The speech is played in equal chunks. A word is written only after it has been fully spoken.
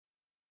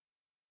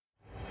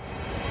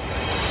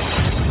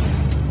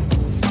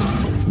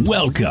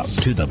Welcome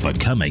to the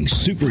Becoming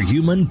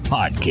SuperHuman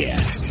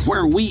podcast,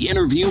 where we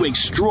interview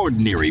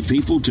extraordinary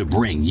people to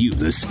bring you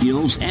the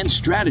skills and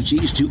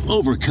strategies to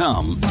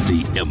overcome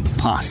the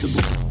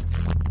impossible.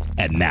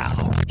 And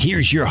now,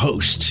 here's your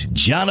host,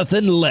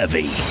 Jonathan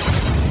Levy.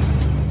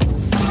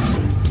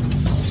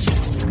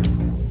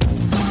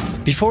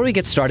 Before we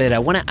get started, I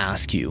want to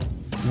ask you,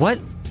 what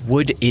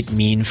would it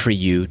mean for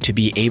you to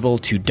be able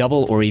to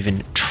double or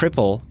even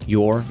triple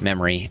your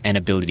memory and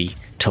ability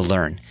to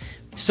learn?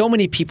 So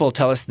many people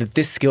tell us that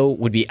this skill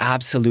would be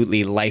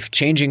absolutely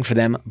life-changing for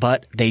them,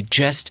 but they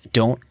just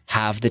don't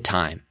have the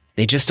time.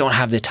 They just don't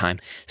have the time.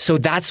 So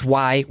that's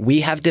why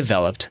we have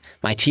developed,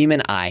 my team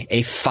and I,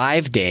 a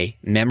 5-day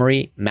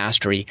memory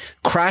mastery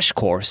crash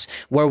course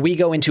where we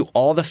go into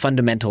all the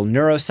fundamental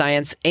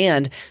neuroscience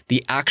and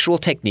the actual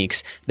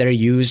techniques that are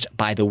used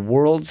by the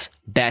world's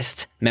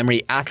best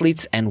memory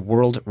athletes and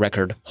world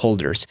record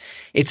holders.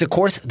 It's a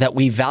course that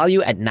we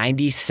value at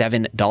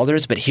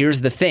 $97, but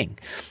here's the thing.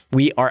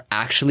 We are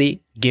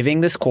actually giving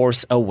this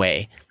course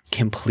away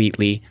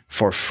completely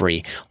for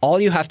free. All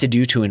you have to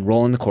do to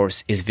enroll in the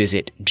course is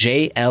visit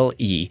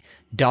jle.vi/5.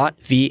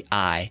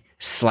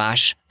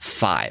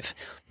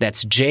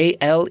 That's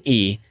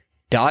jle.vi/5.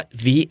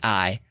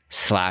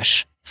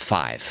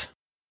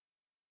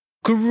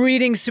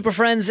 Greetings,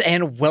 SuperFriends,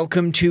 and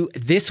welcome to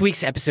this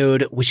week's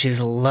episode, which is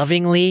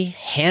lovingly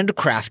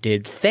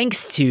handcrafted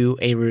thanks to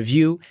a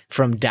review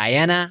from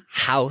Diana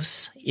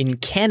House in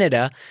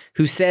Canada,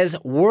 who says,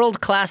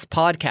 "World-class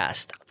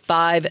podcast.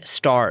 5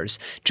 stars.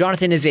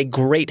 Jonathan is a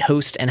great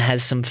host and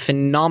has some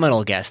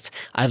phenomenal guests.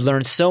 I've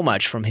learned so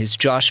much from his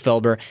Josh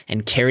Felber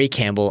and Carrie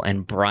Campbell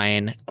and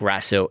Brian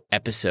Grasso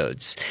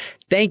episodes."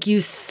 Thank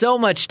you so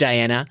much,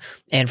 Diana.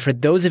 And for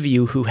those of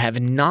you who have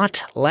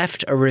not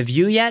left a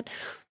review yet,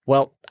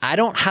 well, I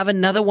don't have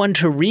another one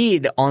to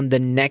read on the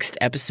next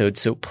episode,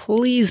 so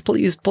please,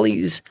 please,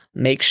 please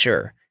make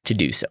sure to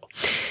do so.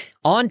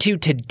 On to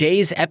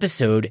today's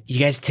episode. You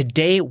guys,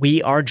 today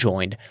we are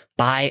joined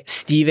by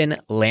Steven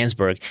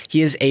Landsburg.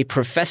 He is a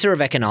professor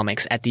of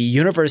economics at the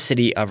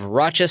University of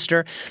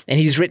Rochester, and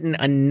he's written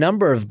a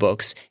number of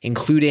books,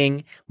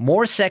 including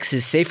More Sex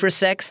is Safer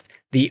Sex,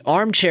 The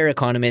Armchair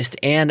Economist,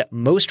 and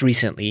most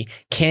recently,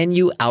 Can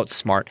You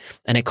Outsmart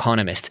an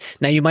Economist?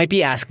 Now, you might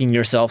be asking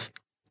yourself,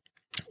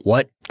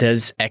 what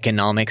does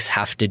economics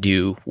have to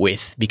do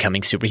with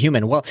becoming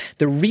superhuman? Well,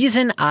 the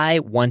reason I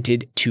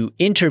wanted to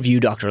interview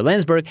Dr.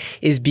 Landsburg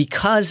is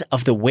because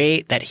of the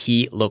way that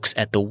he looks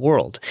at the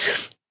world.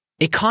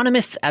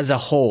 Economists as a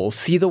whole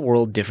see the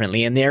world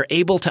differently, and they're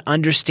able to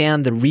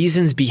understand the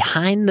reasons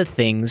behind the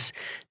things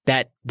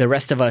that the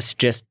rest of us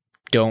just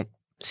don't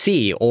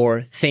see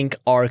or think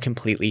are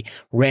completely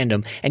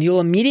random. And you'll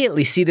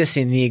immediately see this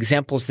in the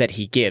examples that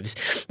he gives.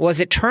 Well,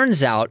 as it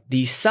turns out,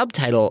 the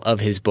subtitle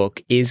of his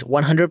book is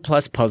 100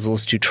 Plus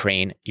Puzzles to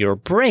Train Your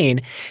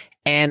Brain.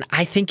 And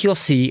I think you'll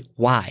see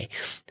why.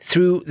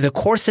 Through the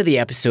course of the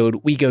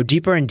episode, we go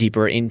deeper and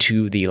deeper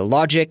into the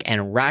logic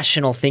and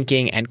rational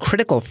thinking and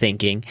critical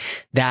thinking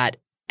that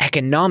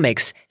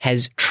economics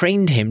has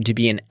trained him to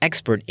be an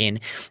expert in.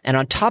 And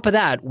on top of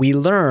that, we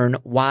learn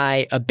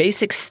why a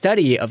basic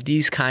study of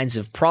these kinds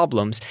of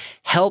problems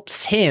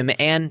helps him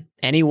and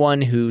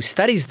anyone who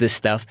studies this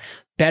stuff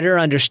better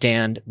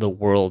understand the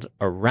world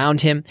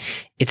around him.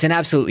 It's an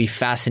absolutely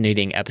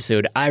fascinating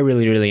episode. I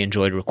really, really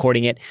enjoyed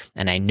recording it,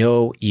 and I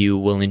know you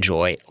will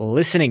enjoy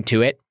listening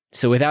to it.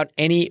 So without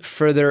any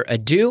further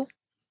ado,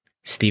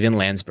 Steven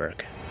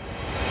Landsburg.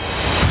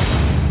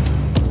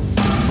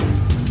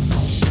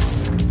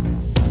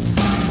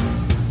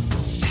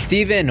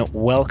 Steven,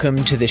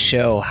 welcome to the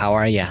show. How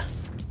are you?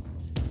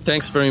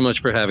 Thanks very much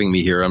for having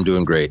me here. I'm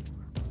doing great.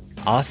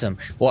 Awesome.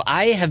 Well,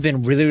 I have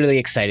been really, really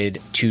excited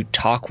to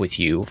talk with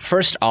you.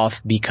 First off,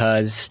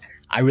 because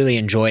I really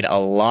enjoyed a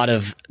lot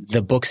of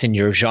the books in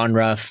your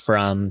genre,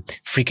 from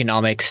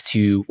Freakonomics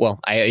to,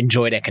 well, I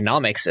enjoyed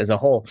economics as a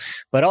whole.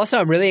 But also,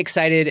 I'm really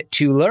excited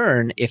to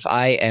learn if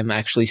I am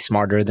actually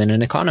smarter than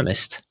an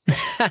economist.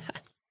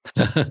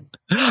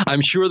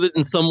 I'm sure that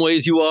in some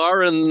ways you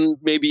are, and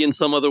maybe in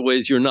some other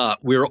ways you're not.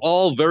 We're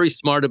all very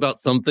smart about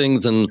some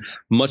things and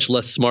much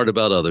less smart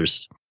about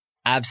others.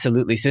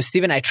 Absolutely. So,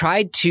 Steven, I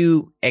tried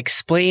to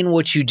explain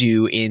what you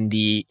do in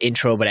the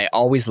intro, but I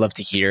always love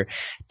to hear.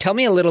 Tell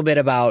me a little bit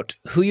about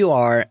who you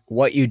are,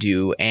 what you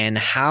do, and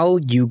how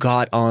you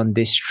got on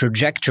this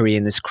trajectory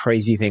in this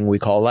crazy thing we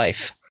call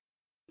life.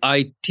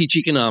 I teach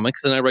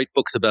economics, and I write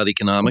books about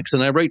economics,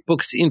 and I write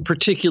books in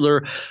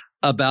particular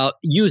about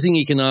using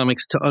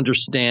economics to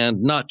understand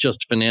not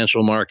just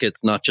financial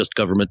markets, not just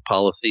government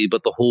policy,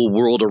 but the whole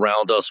world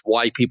around us,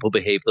 why people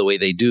behave the way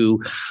they do,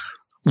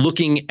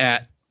 looking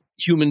at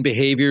human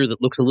behavior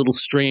that looks a little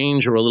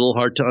strange or a little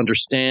hard to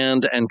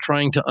understand, and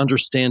trying to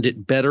understand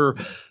it better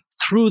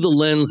through the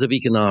lens of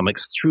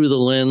economics, through the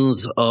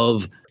lens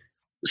of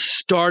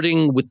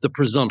starting with the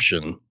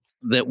presumption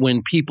that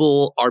when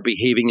people are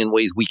behaving in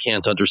ways we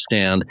can't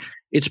understand,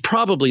 it's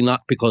probably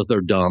not because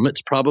they're dumb.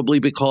 It's probably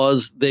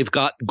because they've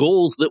got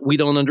goals that we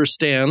don't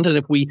understand. And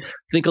if we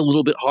think a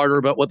little bit harder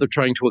about what they're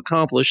trying to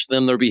accomplish,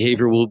 then their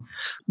behavior will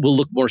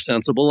look more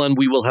sensible, and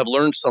we will have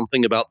learned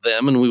something about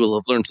them, and we will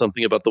have learned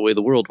something about the way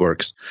the world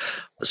works.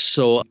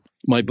 So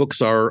my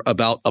books are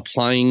about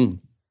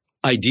applying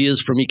ideas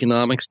from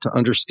economics to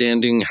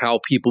understanding how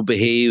people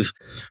behave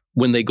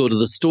when they go to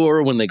the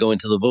store, when they go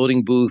into the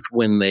voting booth,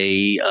 when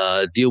they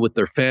deal with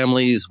their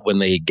families, when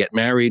they get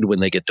married, when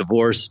they get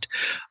divorced,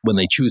 when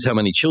they choose how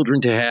many children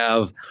to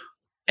have.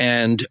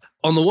 And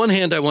on the one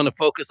hand, I want to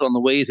focus on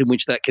the ways in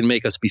which that can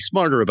make us be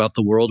smarter about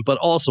the world, but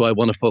also I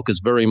want to focus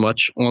very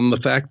much on the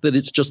fact that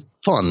it's just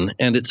fun,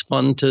 and it's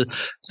fun to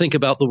think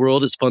about the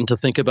world. It's fun to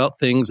think about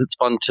things. It's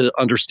fun to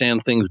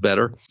understand things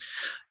better.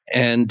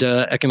 And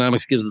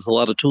economics gives us a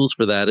lot of tools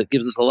for that. It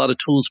gives us a lot of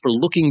tools for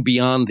looking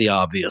beyond the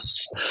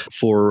obvious,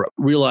 for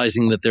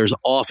realizing that there's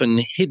often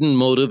hidden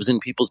motives in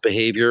people's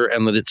behavior,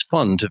 and that it's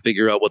fun to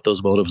figure out what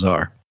those motives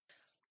are.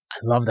 I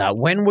love that.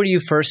 When were you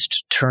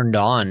first turned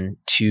on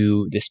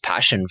to this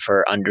passion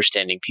for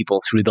understanding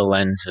people through the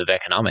lens of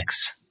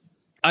economics?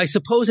 I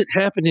suppose it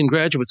happened in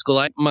graduate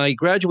school. My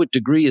graduate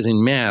degree is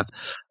in math.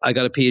 I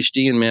got a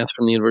PhD in math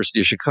from the University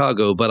of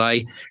Chicago, but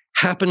I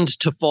happened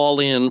to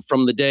fall in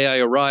from the day I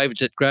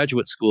arrived at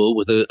graduate school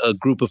with a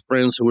group of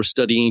friends who were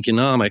studying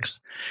economics.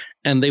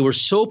 And they were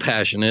so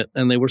passionate,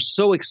 and they were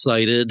so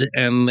excited,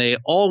 and they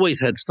always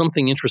had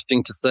something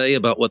interesting to say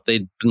about what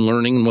they'd been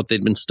learning and what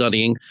they'd been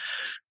studying.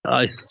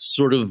 I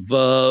sort of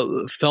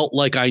felt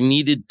like I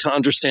needed to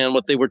understand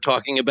what they were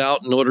talking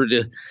about in order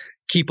to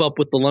keep up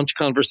with the lunch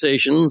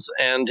conversations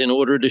and in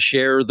order to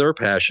share their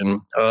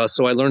passion.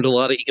 So I learned a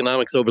lot of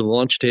economics over the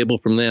lunch table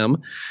from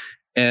them,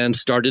 and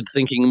started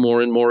thinking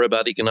more and more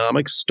about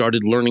economics,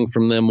 started learning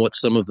from them what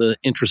some of the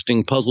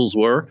interesting puzzles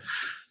were,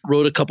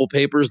 wrote a couple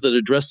papers that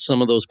addressed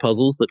some of those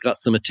puzzles that got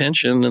some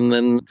attention. And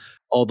then,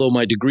 although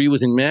my degree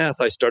was in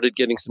math, I started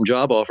getting some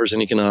job offers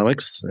in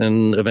economics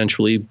and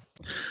eventually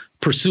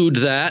pursued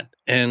that.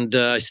 And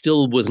I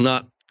still was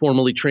not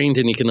formally trained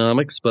in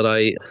economics, but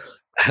I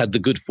had the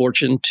good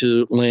fortune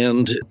to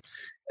land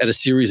at a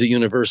series of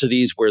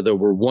universities where there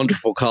were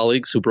wonderful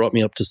colleagues who brought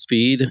me up to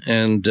speed,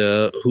 and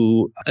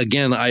who,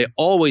 again, I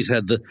always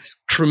had the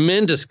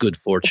tremendous good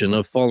fortune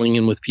of falling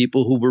in with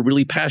people who were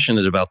really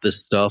passionate about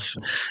this stuff,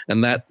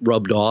 and that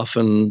rubbed off,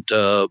 and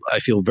I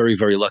feel very,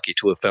 very lucky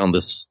to have found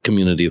this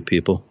community of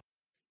people.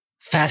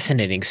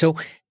 Fascinating. So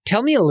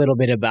tell me a little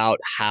bit about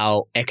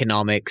how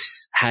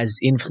economics has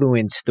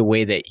influenced the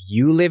way that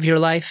you live your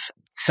life.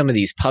 Some of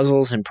these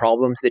puzzles and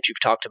problems that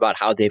you've talked about,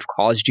 how they've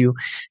caused you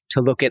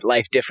to look at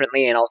life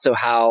differently, and also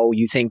how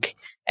you think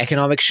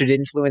economics should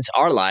influence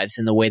our lives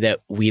in the way that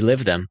we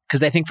live them.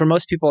 Because I think for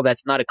most people,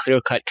 that's not a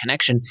clear-cut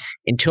connection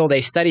until they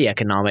study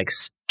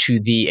economics to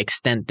the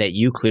extent that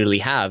you clearly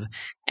have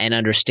and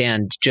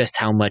understand just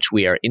how much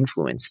we are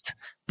influenced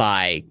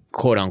by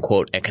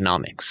quote-unquote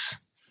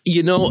economics.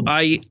 You know,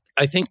 I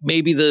think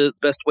maybe the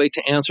best way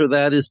to answer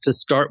that is to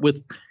start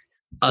with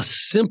a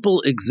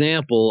simple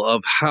example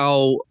of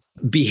how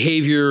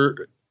behavior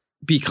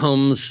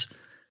becomes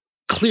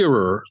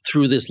clearer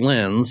through this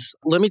lens.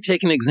 Let me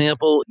take an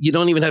example. You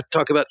don't even have to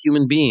talk about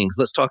human beings.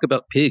 Let's talk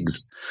about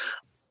pigs.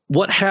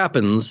 What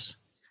happens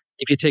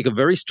if you take a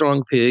very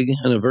strong pig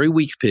and a very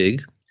weak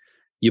pig,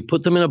 you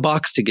put them in a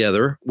box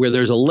together where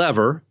there's a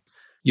lever,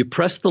 you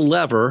press the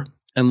lever,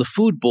 and the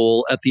food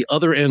bowl at the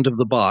other end of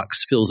the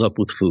box fills up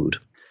with food?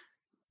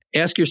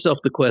 Ask yourself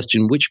the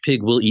question, which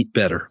pig will eat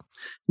better?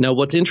 Now,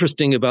 what's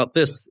interesting about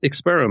this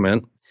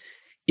experiment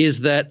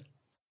is that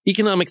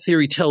economic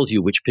theory tells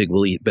you which pig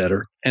will eat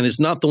better, and it's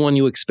not the one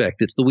you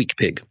expect. It's the weak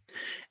pig.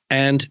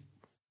 And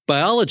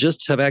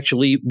biologists have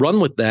actually run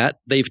with that.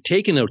 They've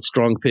taken a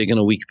strong pig and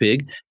a weak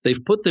pig.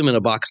 They've put them in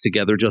a box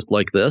together just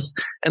like this,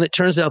 and it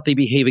turns out they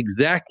behave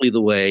exactly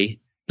the way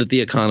that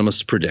the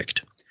economists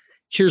predict.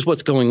 Here's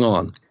what's going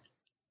on.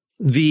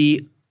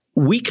 The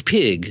weak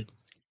pig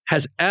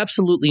has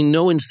absolutely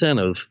no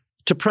incentive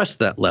to press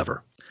that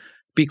lever,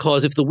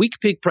 because if the weak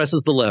pig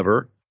presses the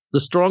lever, the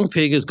strong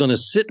pig is going to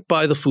sit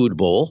by the food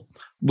bowl,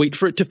 wait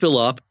for it to fill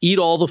up, eat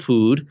all the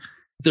food.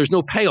 There's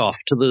no payoff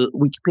to the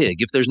weak pig.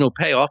 If there's no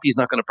payoff, he's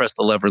not going to press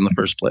the lever in the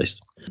first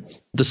place.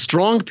 The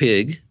strong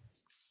pig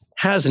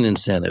has an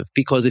incentive,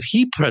 because if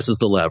he presses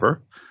the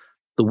lever,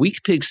 the weak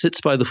pig sits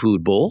by the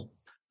food bowl,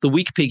 the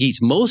weak pig eats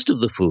most of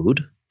the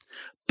food,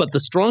 but the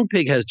strong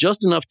pig has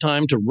just enough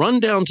time to run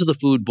down to the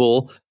food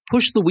bowl,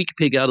 push the weak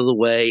pig out of the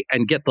way,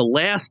 and get the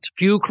last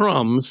few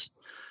crumbs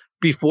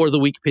before the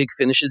weak pig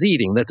finishes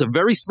eating. That's a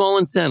very small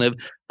incentive,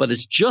 but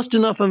it's just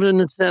enough of an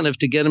incentive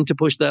to get him to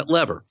push that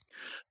lever.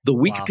 The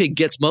weak pig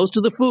gets most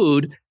of the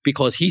food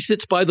because he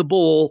sits by the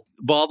bowl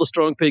while the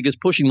strong pig is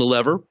pushing the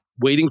lever,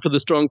 waiting for the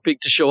strong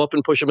pig to show up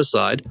and push him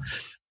aside.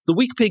 The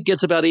weak pig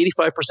gets about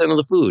 85% of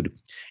the food.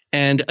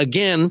 And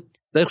again,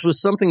 that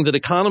was something that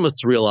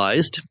economists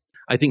realized.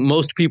 I think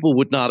most people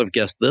would not have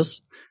guessed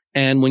this.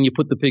 And when you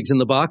put the pigs in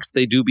the box,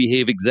 they do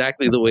behave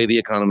exactly the way the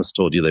economists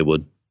told you they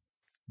would.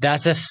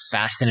 That's a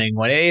fascinating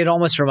one. It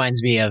almost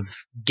reminds me of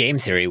game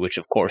theory, which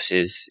of course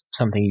is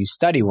something you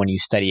study when you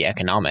study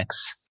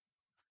economics.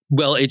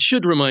 Well, it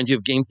should remind you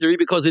of game theory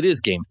because it is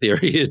game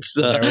theory.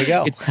 There we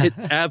go. It's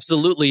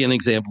absolutely an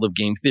example of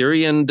game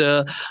theory. And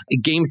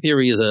game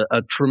theory is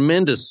a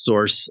tremendous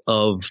source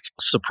of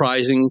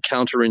surprising,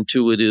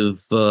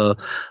 counterintuitive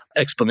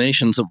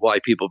explanations of why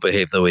people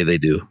behave the way they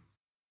do.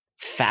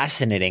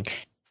 Fascinating.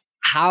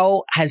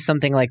 How has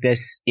something like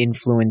this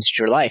influenced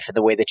your life,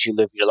 the way that you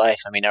live your life?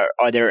 I mean,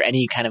 are there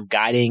any kind of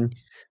guiding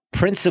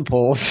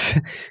principles,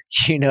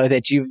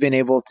 that you've been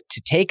able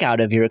to take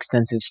out of your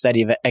extensive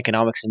study of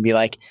economics and be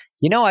like,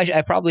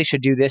 I probably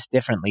should do this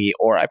differently,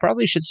 or I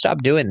probably should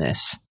stop doing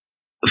this?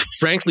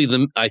 Frankly,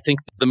 I think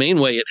the main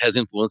way it has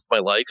influenced my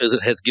life is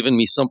it has given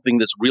me something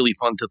that's really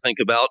fun to think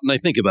about, and I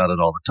think about it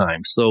all the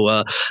time.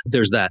 So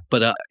there's that.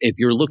 But if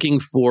you're looking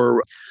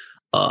for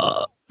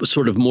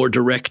sort of more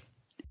direct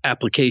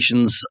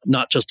applications,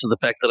 not just to the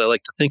fact that I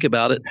like to think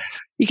about it,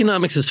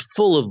 economics is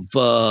full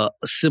of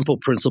simple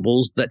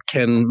principles that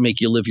can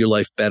make you live your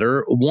life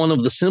better. One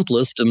of the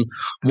simplest and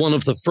one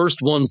of the first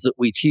ones that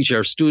we teach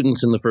our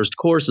students in the first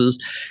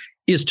courses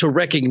is to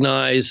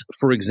recognize,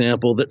 for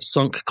example, that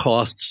sunk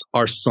costs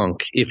are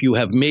sunk. If you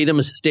have made a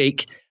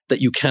mistake that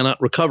you cannot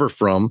recover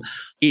from,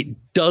 it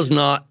does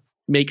not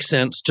make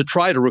sense to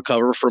try to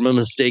recover from a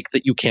mistake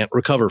that you can't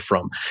recover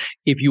from.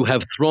 If you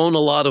have thrown a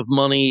lot of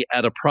money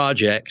at a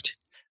project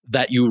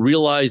that you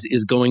realize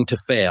is going to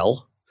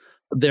fail,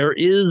 there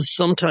is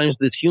sometimes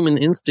this human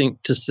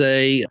instinct to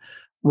say,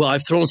 well,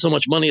 I've thrown so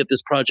much money at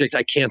this project,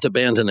 I can't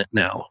abandon it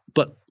now.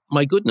 But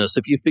my goodness,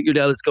 if you figured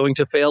out it's going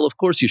to fail, of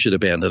course you should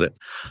abandon it.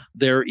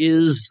 There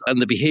is, and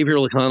the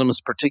behavioral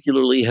economists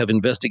particularly have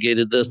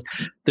investigated this,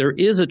 there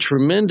is a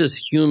tremendous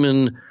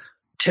human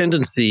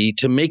tendency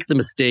to make the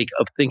mistake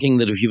of thinking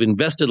that if you've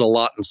invested a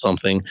lot in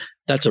something,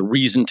 that's a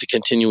reason to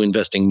continue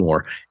investing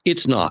more.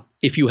 It's not.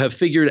 If you have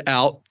figured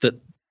out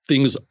that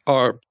things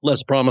are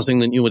less promising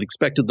than you had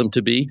expected them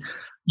to be,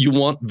 you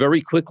want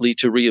very quickly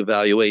to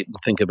reevaluate and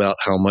think about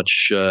how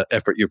much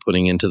effort you're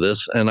putting into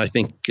this. And I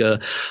think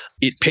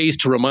it pays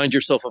to remind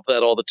yourself of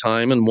that all the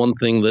time. And one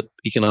thing that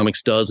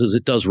economics does is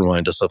it does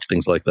remind us of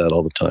things like that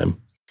all the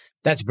time.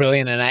 That's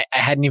brilliant. And I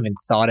hadn't even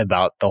thought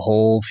about the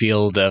whole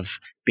field of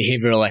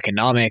behavioral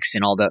economics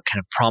and all the kind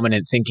of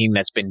prominent thinking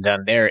that's been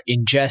done there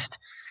in just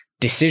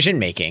decision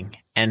making,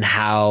 and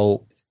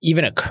how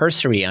even a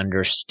cursory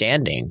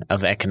understanding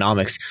of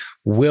economics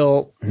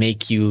will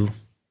make you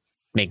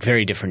make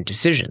very different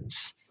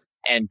decisions,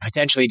 and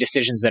potentially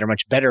decisions that are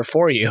much better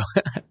for you.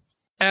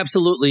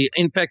 Absolutely.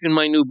 In fact, in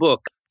my new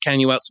book,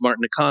 Can You Outsmart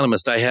an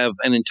Economist, I have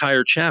an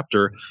entire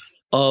chapter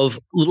of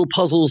little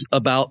puzzles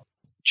about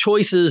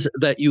choices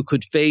that you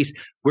could face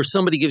where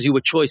somebody gives you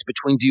a choice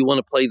between, do you want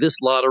to play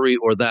this lottery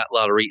or that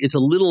lottery? It's a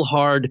little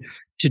hard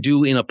to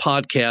do in a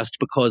podcast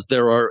because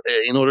there are,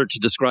 in order to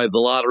describe the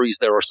lotteries,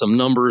 there are some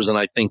numbers. And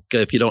I think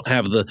if you don't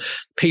have the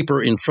paper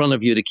in front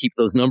of you to keep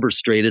those numbers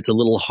straight, it's a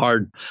little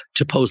hard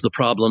to pose the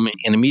problem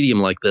in a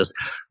medium like this.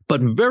 But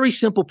very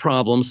simple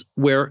problems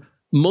where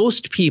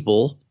most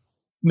people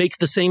make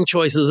the same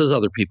choices as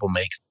other people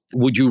make.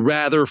 Would you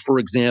rather, for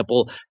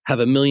example, have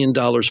 $1 million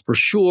for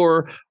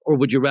sure, or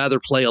would you rather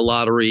play a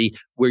lottery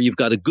where you've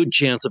got a good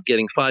chance of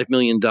getting $5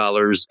 million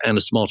and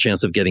a small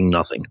chance of getting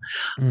nothing?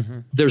 Mm-hmm.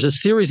 There's a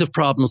series of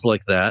problems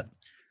like that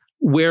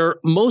where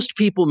most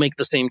people make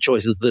the same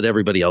choices that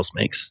everybody else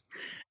makes.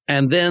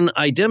 And then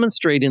I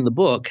demonstrate in the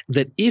book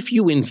that if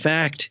you, in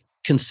fact,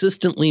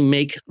 consistently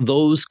make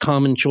those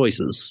common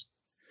choices,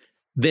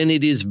 then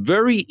it is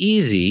very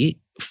easy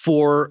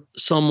for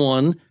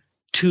someone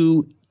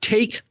to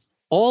take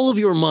all of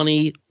your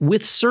money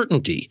with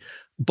certainty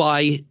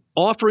by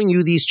offering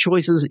you these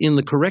choices in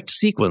the correct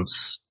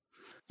sequence.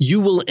 You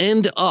will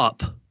end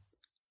up,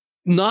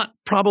 not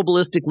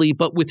probabilistically,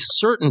 but with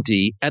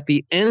certainty, at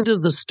the end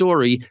of the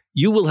story,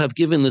 you will have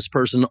given this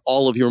person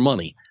all of your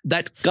money.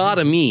 That's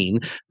gotta mean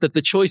that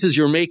the choices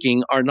you're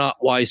making are not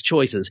wise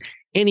choices.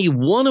 Any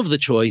one of the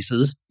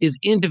choices is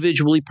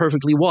individually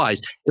perfectly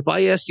wise. If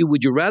I asked you,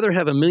 would you rather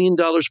have $1 million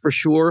for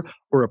sure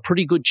or a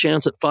pretty good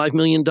chance at $5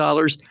 million?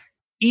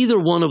 Either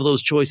one of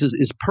those choices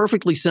is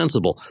perfectly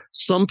sensible.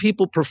 Some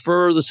people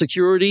prefer the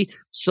security.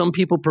 Some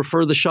people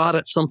prefer the shot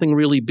at something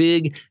really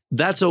big.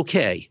 That's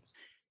okay.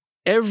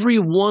 Every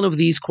one of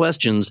these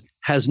questions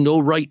has no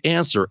right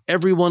answer.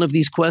 Every one of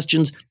these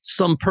questions,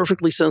 some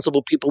perfectly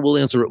sensible people will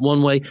answer it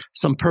one way.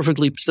 Some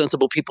perfectly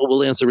sensible people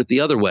will answer it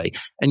the other way.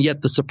 And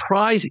yet the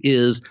surprise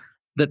is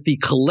that the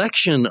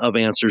collection of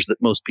answers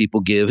that most people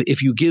give,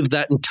 if you give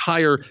that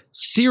entire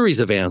series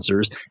of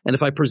answers, and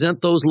if I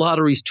present those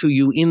lotteries to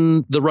you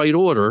in the right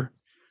order,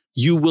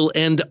 you will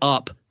end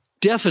up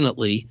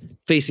definitely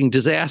facing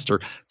disaster.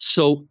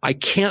 So I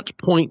can't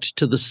point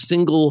to the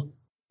single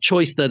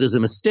choice that is a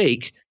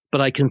mistake,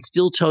 but I can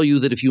still tell you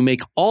that if you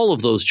make all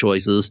of those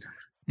choices,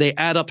 they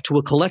add up to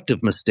a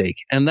collective mistake.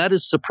 And that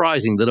is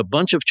surprising, that a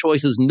bunch of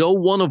choices, no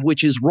one of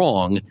which is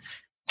wrong,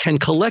 can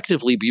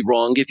collectively be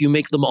wrong if you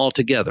make them all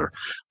together.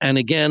 And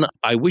again,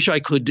 I wish I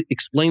could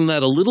explain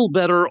that a little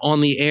better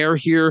on the air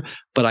here,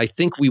 but I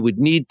think we would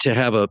need to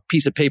have a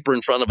piece of paper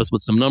in front of us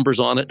with some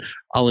numbers on it.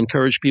 I'll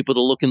encourage people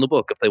to look in the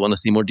book if they want to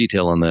see more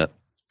detail on that.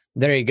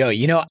 There you go.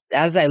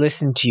 As I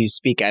listen to you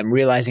speak, I'm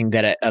realizing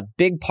that a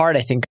big part,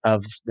 I think,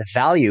 of the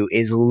value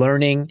is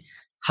learning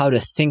how to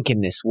think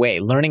in this way,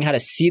 learning how to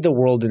see the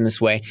world in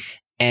this way,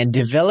 and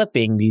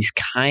developing these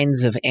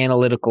kinds of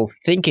analytical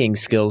thinking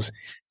skills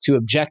to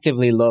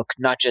objectively look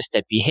not just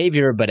at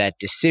behavior, but at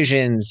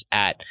decisions,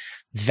 at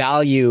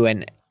value.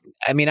 And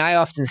I mean, I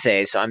often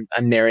say, so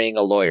I'm marrying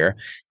a lawyer,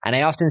 and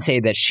I often say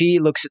that she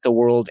looks at the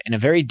world in a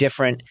very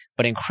different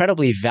but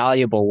incredibly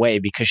valuable way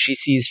because she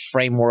sees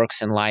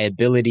frameworks and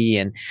liability,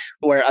 and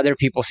where other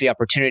people see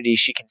opportunity,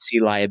 she can see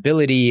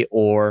liability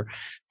or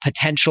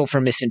potential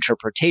for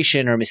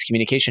misinterpretation or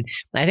miscommunication.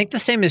 And I think the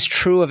same is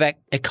true of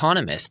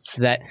economists,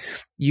 that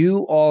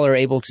you all are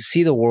able to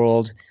see the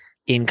world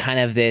in kind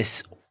of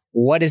this,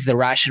 what is the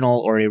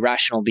rational or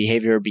irrational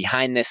behavior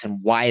behind this, and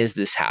why is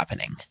this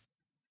happening?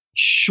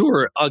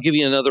 Sure. I'll give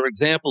you another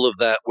example of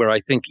that where I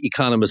think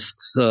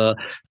economists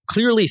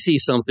clearly see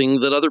something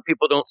that other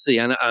people don't see.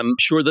 And I'm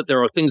sure that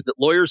there are things that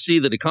lawyers see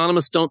that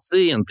economists don't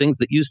see and things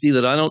that you see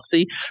that I don't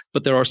see.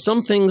 But there are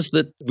some things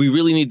that we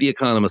really need the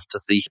economists to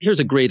see. Here's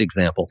a great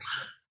example.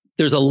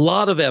 There's a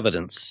lot of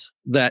evidence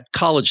that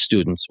college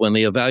students, when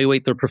they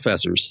evaluate their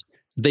professors,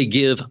 they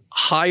give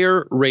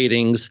higher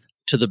ratings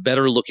to the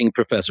better looking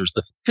professors.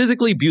 The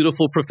physically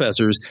beautiful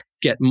professors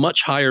get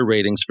much higher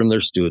ratings from their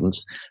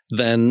students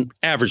than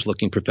average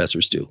looking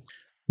professors do.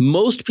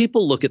 Most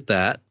people look at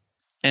that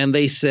and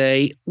they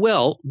say,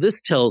 well,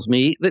 this tells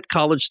me that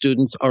college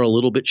students are a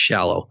little bit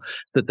shallow,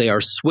 that they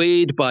are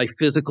swayed by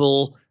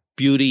physical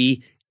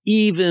beauty,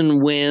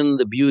 even when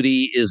the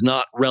beauty is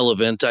not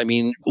relevant. I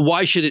mean,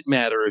 why should it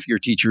matter if your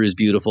teacher is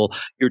beautiful?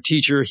 Your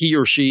teacher, he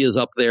or she is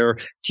up there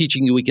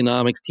teaching you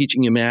economics,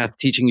 teaching you math,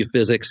 teaching you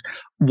physics.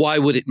 Why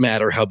would it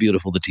matter how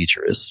beautiful the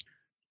teacher is?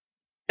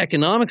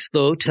 Economics,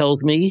 though,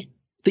 tells me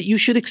that you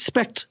should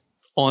expect,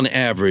 on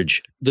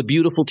average, the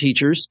beautiful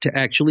teachers to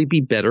actually be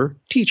better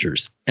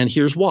teachers. And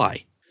here's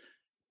why.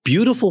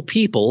 Beautiful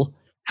people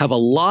have a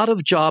lot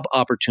of job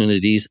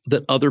opportunities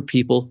that other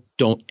people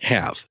don't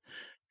have.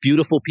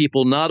 Beautiful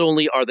people, not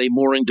only are they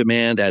more in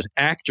demand as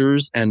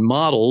actors and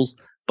models,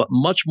 but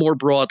much more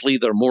broadly,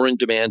 they're more in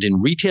demand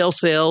in retail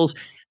sales.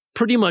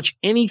 Pretty much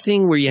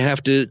anything where you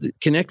have to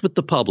connect with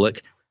the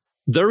public,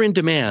 they're in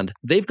demand.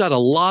 They've got a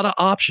lot of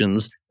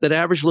options that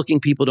average-looking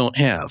people don't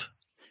have.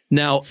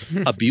 Now,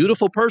 a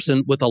beautiful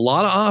person with a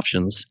lot of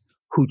options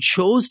who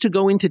chose to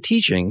go into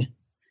teaching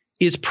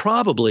is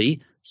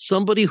probably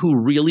somebody who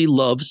really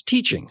loves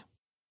teaching.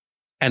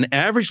 An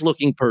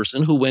average-looking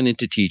person who went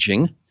into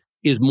teaching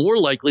is more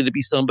likely to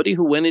be somebody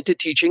who went into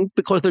teaching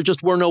because there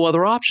just were no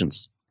other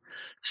options.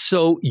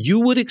 So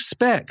you would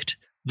expect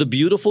the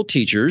beautiful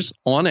teachers,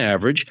 on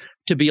average,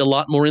 to be a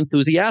lot more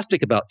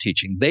enthusiastic about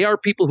teaching. They are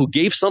people who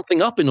gave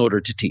something up in order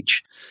to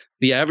teach.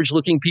 The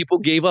average-looking people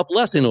gave up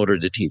less in order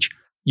to teach.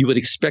 You would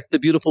expect the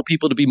beautiful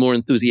people to be more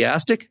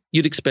enthusiastic.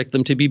 You'd expect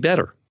them to be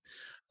better.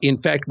 In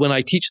fact, when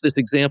I teach this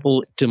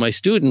example to my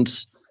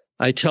students,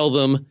 I tell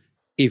them,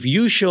 if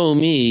you show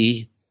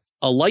me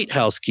a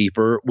lighthouse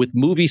keeper with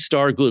movie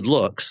star good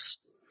looks,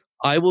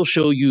 I will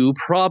show you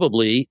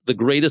probably the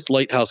greatest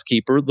lighthouse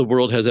keeper the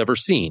world has ever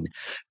seen,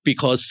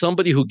 because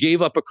somebody who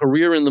gave up a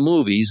career in the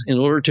movies in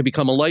order to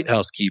become a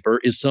lighthouse keeper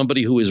is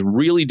somebody who is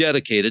really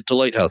dedicated to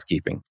lighthouse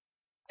keeping.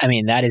 I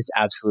mean, that is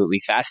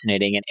absolutely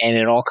fascinating. And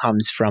it all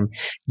comes from,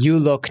 you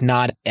look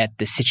not at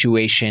the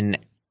situation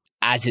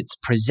as it's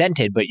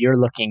presented, but you're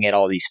looking at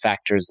all these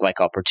factors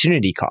like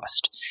opportunity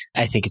cost.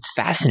 I think it's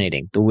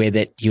fascinating the way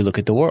that you look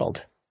at the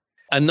world.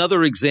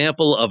 Another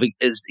example of it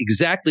is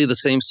exactly the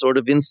same sort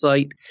of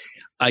insight.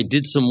 I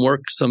did some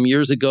work some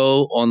years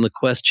ago on the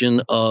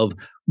question of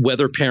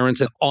whether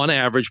parents, and on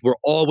average, we're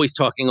always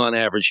talking on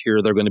average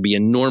here, there are going to be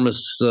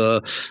enormous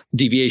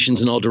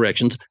deviations in all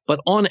directions, but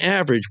on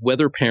average,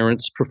 whether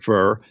parents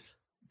prefer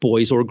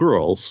boys or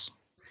girls.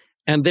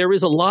 And there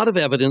is a lot of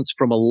evidence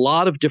from a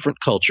lot of different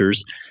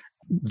cultures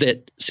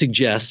that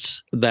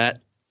suggests that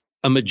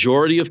a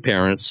majority of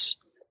parents,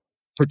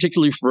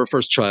 particularly for a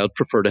first child,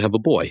 prefer to have a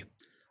boy.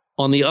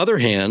 On the other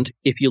hand,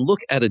 if you look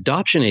at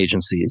adoption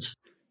agencies,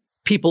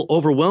 people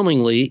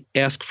overwhelmingly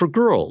ask for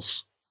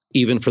girls,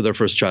 even for their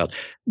first child.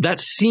 That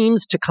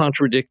seems to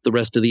contradict the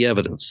rest of the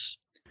evidence.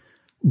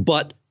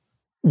 But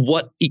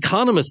what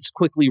economists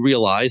quickly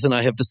realize, and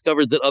I have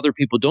discovered that other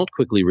people don't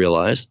quickly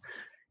realize,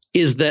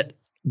 is that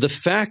the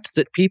fact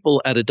that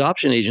people at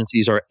adoption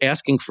agencies are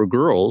asking for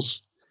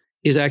girls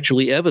is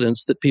actually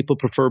evidence that people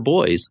prefer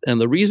boys. And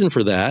the reason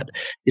for that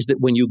is that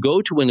when you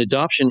go to an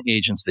adoption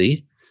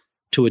agency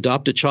to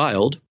adopt a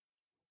child,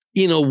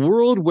 in a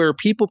world where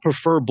people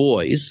prefer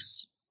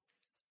boys,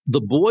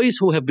 the boys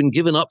who have been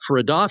given up for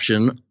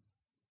adoption,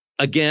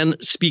 again,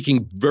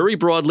 speaking very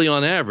broadly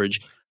on average,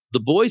 the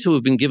boys who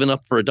have been given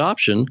up for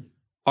adoption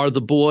are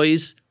the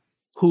boys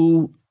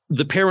who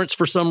the parents,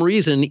 for some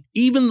reason,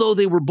 even though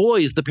they were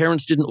boys, the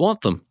parents didn't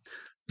want them.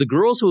 The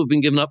girls who have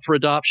been given up for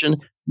adoption,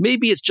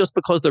 maybe it's just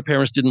because their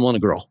parents didn't want a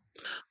girl.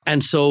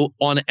 And so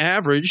on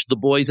average, the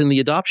boys in the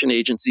adoption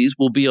agencies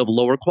will be of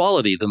lower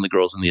quality than the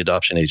girls in the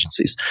adoption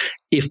agencies.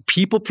 If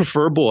people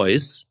prefer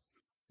boys,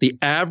 the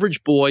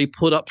average boy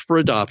put up for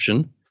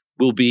adoption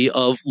will be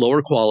of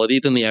lower quality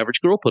than the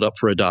average girl put up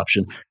for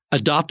adoption.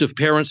 Adoptive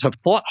parents have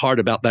thought hard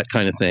about that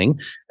kind of thing,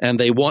 and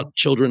they want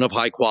children of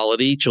high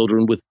quality,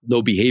 children with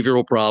no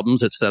behavioral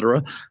problems, et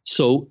cetera.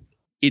 So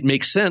it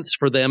makes sense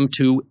for them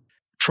to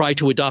try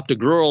to adopt a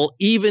girl,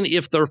 even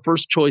if their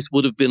first choice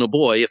would have been a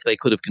boy if they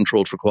could have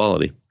controlled for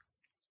quality.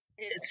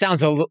 It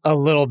sounds a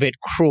little bit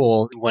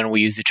cruel when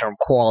we use the term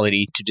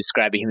quality to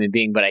describe a human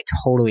being, but I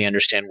totally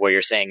understand what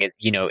you're saying. It's,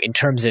 in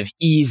terms of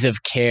ease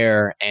of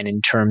care and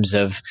in terms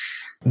of,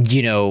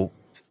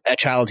 a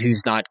child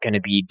who's not going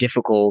to be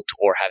difficult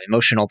or have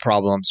emotional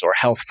problems or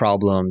health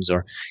problems,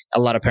 or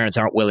a lot of parents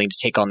aren't willing to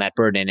take on that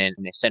burden. And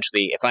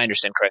essentially, if I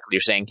understand correctly,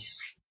 you're saying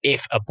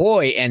if a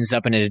boy ends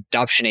up in an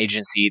adoption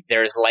agency,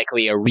 there's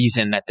likely a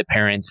reason that the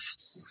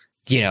parents,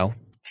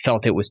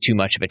 felt it was too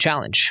much of a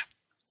challenge.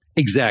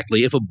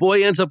 Exactly. If a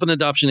boy ends up in an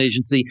adoption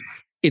agency,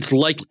 it's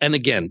likely, and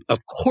again, of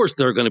course,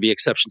 there are going to be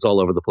exceptions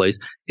all over the place.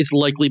 It's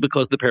likely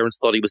because the parents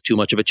thought he was too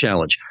much of a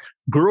challenge.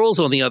 Girls,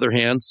 on the other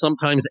hand,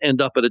 sometimes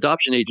end up at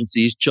adoption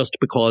agencies just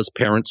because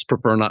parents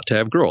prefer not to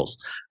have girls.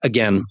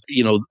 Again,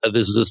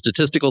 this is a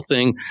statistical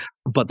thing,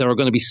 but there are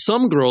going to be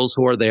some girls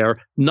who are there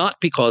not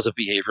because of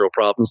behavioral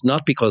problems,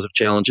 not because of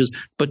challenges,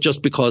 but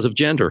just because of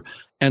gender.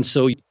 And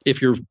so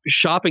if you're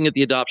shopping at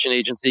the adoption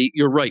agency,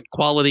 you're right.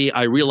 Quality,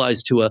 I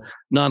realize to a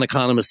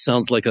non-economist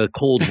sounds like a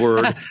cold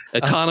word.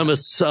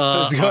 Economists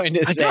have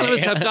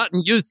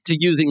gotten used to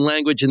using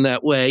language in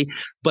that way.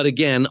 But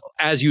again,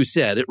 as you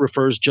said, it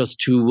refers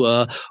just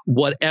to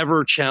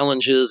whatever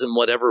challenges and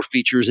whatever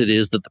features it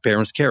is that the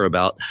parents care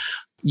about.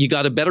 You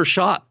got a better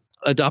shot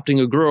adopting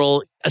a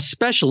girl,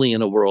 especially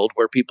in a world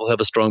where people have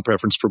a strong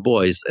preference for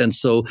boys. And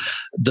so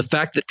the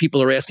fact that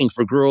people are asking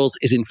for girls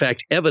is in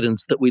fact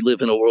evidence that we live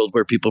in a world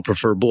where people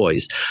prefer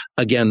boys.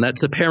 Again,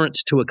 that's apparent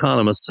to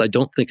economists. I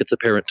don't think it's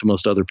apparent to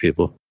most other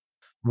people.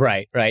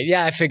 Right.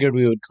 Yeah, I figured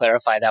we would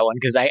clarify that one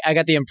because I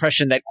got the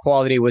impression that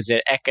quality was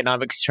an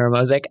economics term. I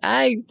was like,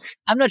 I'm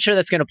not sure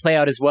that's going to play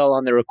out as well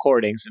on the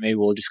recording, so maybe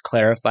we'll just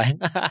clarify.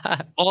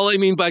 All I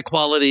mean by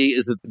quality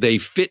is that they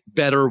fit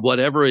better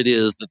whatever it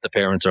is that the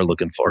parents are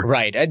looking for.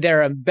 Right.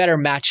 They're a better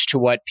match to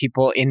what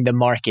people in the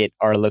market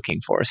are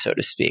looking for, so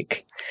to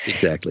speak.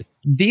 Exactly.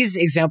 These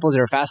examples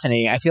are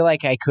fascinating. I feel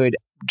like I could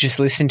just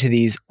listen to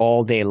these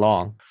all day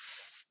long.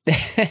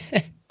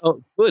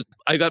 Oh, good.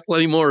 I got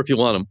plenty more if you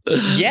want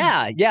them.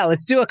 Yeah.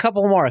 Let's do a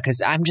couple more because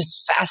I'm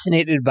just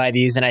fascinated by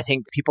these. And I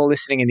think people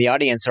listening in the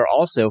audience are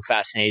also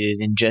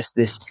fascinated in just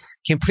this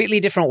completely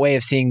different way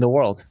of seeing the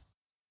world.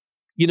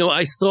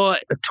 I saw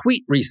a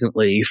tweet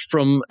recently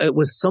it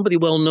was somebody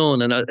well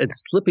known, and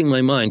it's slipping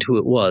my mind who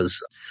it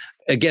was.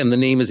 Again, the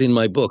name is in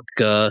my book,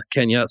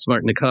 Can You Outsmart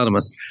an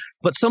Economist?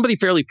 But somebody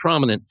fairly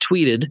prominent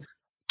tweeted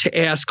to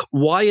ask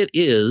why it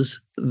is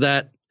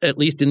that, at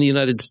least in the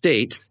United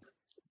States,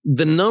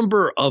 the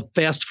number of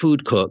fast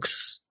food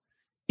cooks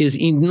is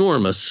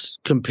enormous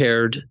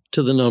compared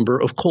to the number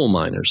of coal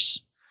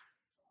miners.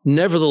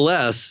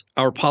 Nevertheless,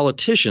 our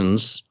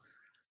politicians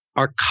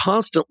are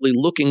constantly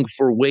looking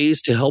for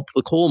ways to help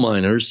the coal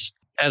miners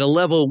at a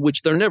level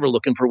which they're never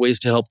looking for ways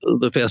to help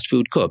the fast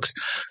food cooks.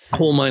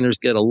 Coal miners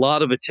get a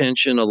lot of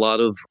attention, a lot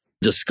of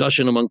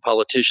discussion among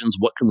politicians.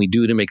 What can we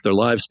do to make their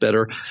lives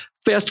better?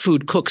 Fast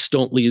food cooks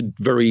don't lead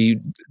very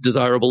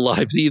desirable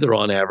lives either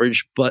on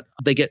average, but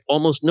they get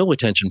almost no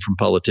attention from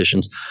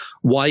politicians.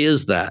 Why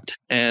is that?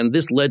 And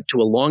this led to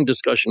a long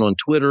discussion on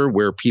Twitter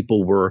where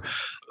people were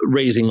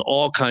raising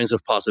all kinds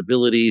of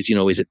possibilities.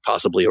 Is it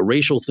possibly a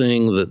racial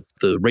thing, that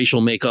the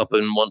racial makeup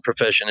in one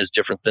profession is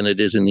different than it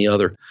is in the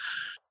other?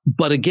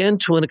 But again,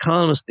 to an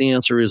economist, the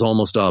answer is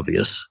almost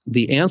obvious.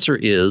 The answer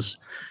is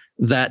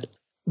that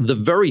the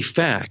very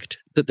fact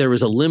that there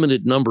is a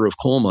limited number of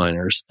coal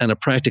miners and a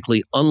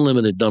practically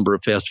unlimited number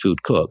of fast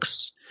food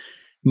cooks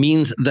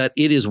means that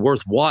it is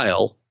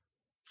worthwhile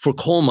for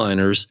coal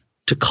miners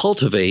to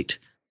cultivate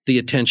the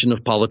attention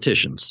of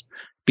politicians.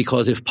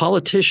 Because if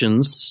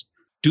politicians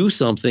do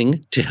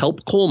something to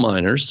help coal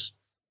miners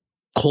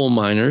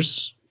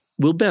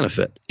will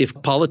benefit.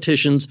 If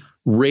politicians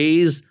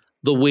raise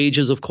the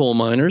wages of coal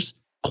miners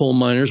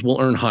will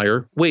earn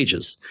higher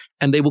wages.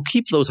 And they will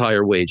keep those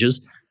higher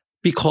wages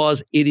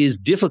because it is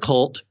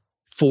difficult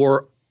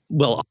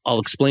I'll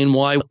explain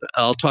why.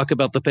 I'll talk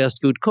about the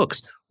fast food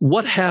cooks.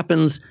 What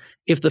happens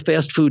if the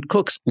fast food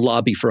cooks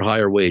lobby for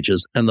higher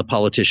wages and the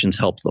politicians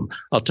help them?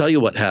 I'll tell you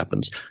what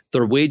happens.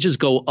 Their wages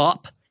go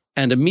up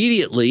and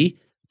immediately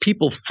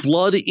people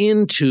flood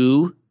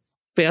into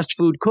fast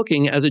food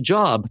cooking as a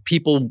job.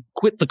 People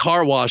quit the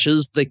car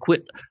washes, they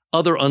quit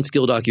other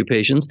unskilled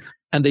occupations,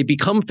 and they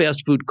become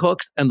fast food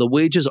cooks, and the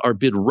wages are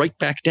bid right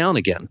back down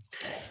again.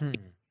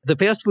 The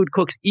fast food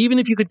cooks, even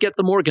if you could get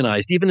them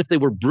organized, even if they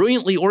were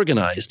brilliantly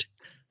organized,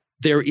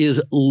 there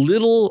is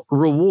little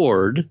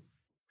reward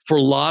for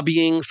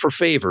lobbying for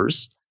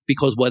favors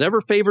because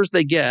whatever favors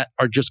they get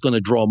are just going to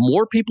draw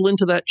more people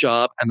into that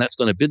job, and that's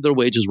going to bid their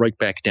wages right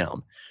back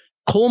down.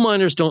 Coal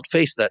miners don't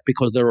face that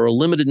because there are a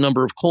limited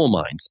number of coal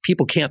mines.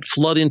 People can't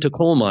flood into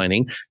coal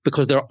mining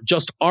because there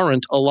just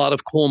aren't a lot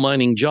of coal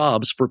mining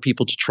jobs for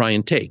people to try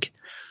and take.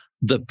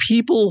 The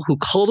people who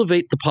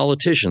cultivate the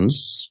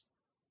politicians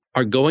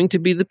are going to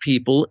be the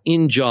people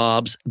in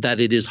jobs that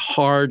it is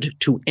hard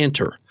to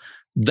enter.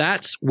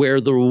 That's where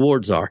the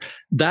rewards are.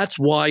 That's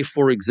why,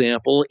 for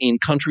example, in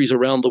countries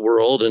around the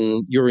world,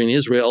 and you're in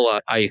Israel,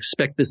 I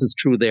expect this is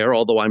true there,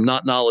 although I'm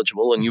not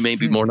knowledgeable and you may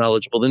be more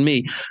knowledgeable than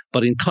me.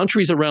 But in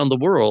countries around the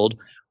world,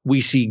 we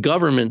see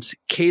governments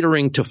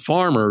catering to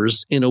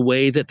farmers in a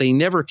way that they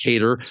never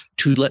cater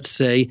to, let's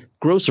say,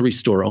 grocery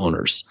store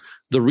owners.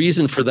 The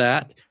reason for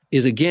that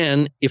is,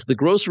 again, if the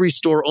grocery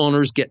store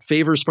owners get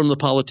favors from the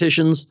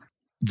politicians,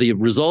 the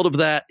result of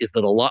that is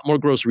that a lot more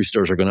grocery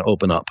stores are going to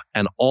open up,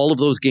 and all of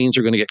those gains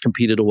are going to get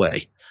competed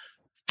away.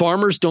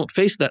 Farmers don't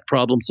face that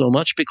problem so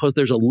much because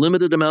there's a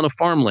limited amount of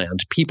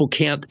farmland. People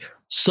can't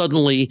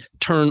suddenly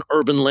turn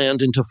urban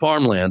land into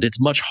farmland. It's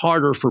much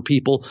harder for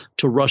people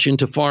to rush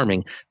into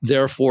farming.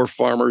 Therefore,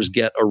 farmers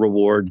get a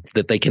reward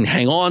that they can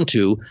hang on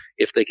to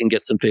if they can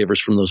get some favors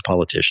from those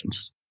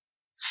politicians.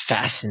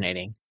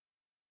 Fascinating.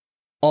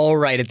 All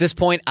right, at this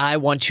point, I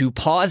want to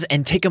pause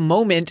and take a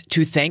moment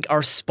to thank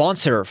our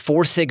sponsor,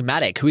 Four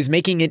Sigmatic, who is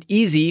making it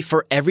easy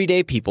for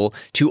everyday people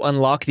to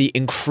unlock the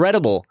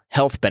incredible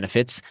health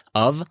benefits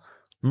of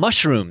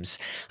mushrooms.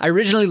 I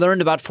originally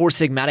learned about Four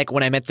Sigmatic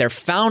when I met their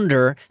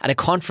founder at a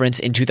conference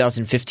in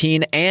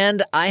 2015,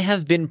 and I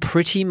have been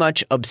pretty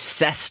much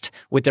obsessed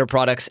with their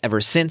products ever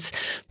since.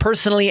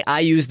 Personally, I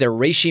use their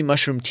reishi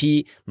mushroom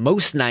tea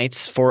most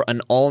nights for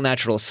an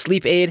all-natural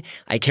sleep aid.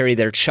 I carry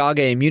their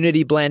chaga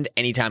immunity blend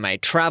anytime I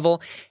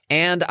travel.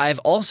 And I've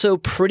also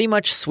pretty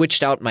much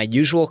switched out my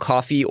usual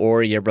coffee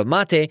or yerba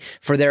mate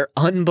for their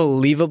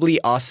unbelievably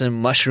awesome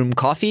mushroom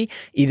coffee,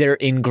 either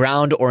in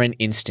ground or in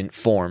instant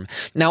form.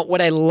 Now, what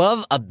I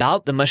love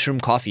about the mushroom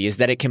coffee is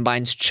that it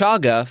combines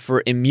chaga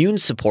for immune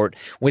support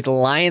with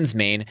lion's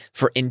mane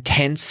for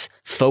intense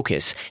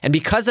focus. And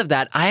because of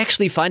that, I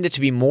actually find it to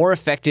be more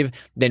effective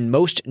than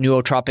most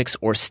nootropics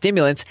or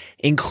stimulants,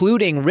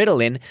 including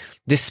Ritalin,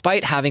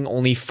 despite having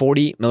only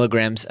 40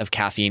 milligrams of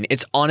caffeine.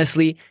 It's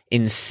honestly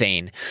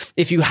insane.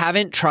 If you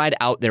haven't tried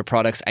out their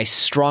products, I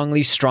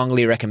strongly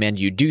recommend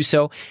you do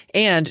so.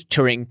 And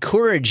to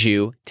encourage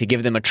you to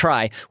give them a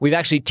try, we've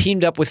actually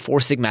teamed up with Four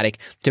Sigmatic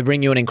to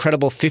bring you an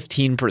incredible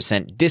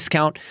 15%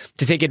 discount.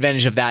 To take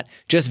advantage of that,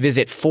 just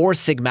visit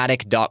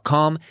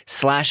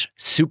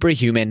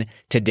foursigmatic.com/superhuman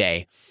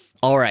today.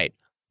 All right,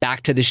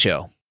 back to the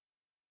show.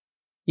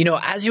 You know,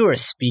 as you were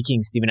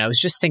speaking, Steven, I was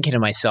just thinking to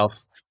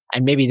myself,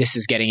 and maybe this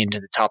is getting into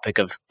the topic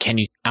of can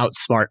you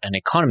outsmart an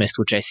economist,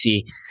 which I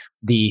see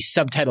the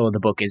subtitle of the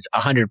book is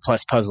 100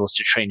 plus puzzles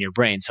to train your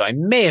brain. So I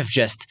may have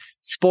just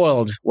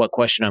spoiled what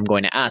question I'm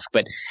going to ask,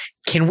 but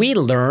can we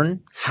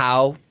learn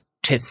how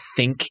to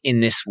think in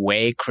this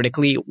way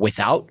critically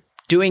without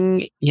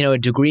doing, a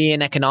degree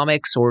in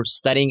economics or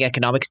studying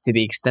economics to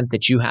the extent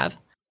that you have?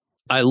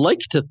 I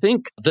like to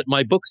think that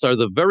my books are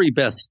the very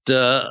best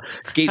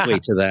gateway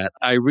to that.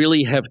 I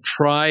really have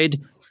tried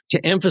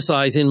to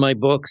emphasize in my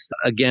books,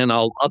 again,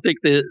 I'll take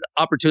the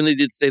opportunity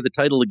to say the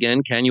title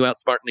again, Can You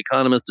Outsmart an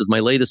Economist is my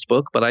latest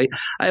book, but I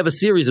have a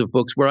series of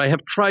books where I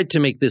have tried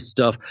to make this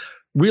stuff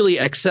really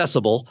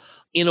accessible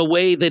in a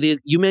way that is,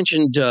 you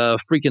mentioned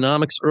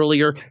Freakonomics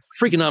earlier.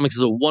 Freakonomics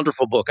is a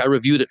wonderful book. I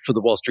reviewed it for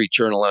the Wall Street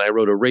Journal and I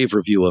wrote a rave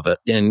review of it.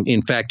 And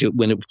in fact,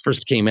 when it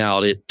first came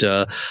out,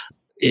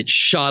 it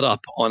shot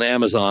up on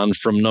Amazon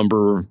from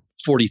number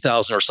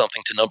 40,000 or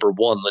something to number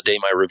 1 the day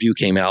my review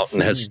came out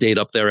and has stayed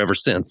up there ever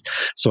since.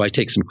 So I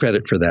take some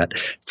credit for that.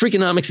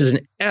 Freakonomics is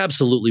an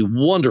absolutely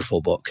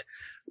wonderful book,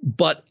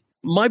 but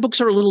my books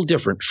are a little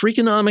different.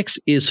 Freakonomics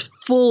is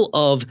full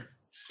of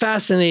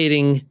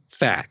fascinating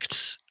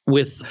facts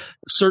with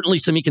certainly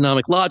some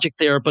economic logic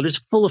there, but it's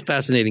full of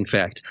fascinating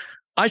facts.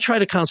 I try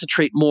to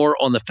concentrate more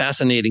on the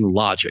fascinating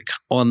logic,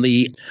 on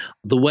the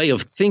way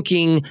of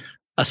thinking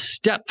a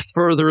step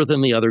further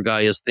than the other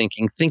guy is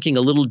thinking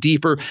a little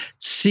deeper,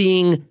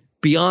 seeing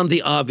beyond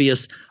the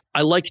obvious.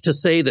 I like to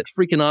say that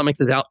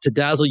Freakonomics is out to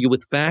dazzle you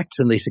with facts,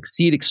 and they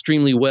succeed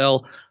extremely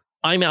well.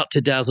 I'm out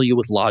to dazzle you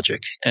with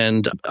logic,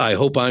 and I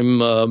hope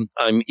I'm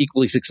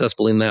equally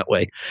successful in that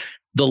way.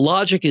 The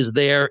logic is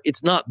there.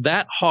 It's not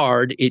that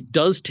hard. It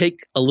does take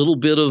a little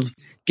bit of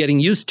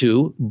getting used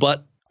to,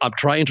 but I'm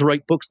trying to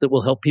write books that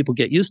will help people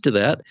get used to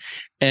that.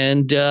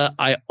 And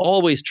I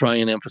always try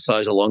and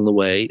emphasize along the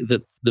way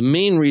that the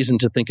main reason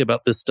to think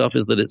about this stuff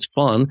is that it's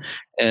fun.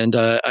 And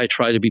I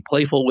try to be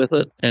playful with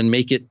it and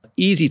make it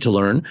easy to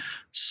learn.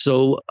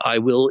 So I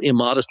will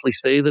immodestly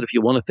say that if you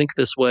want to think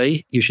this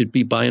way, you should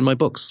be buying my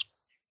books.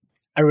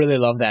 I really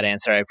love that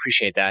answer. I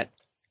appreciate that.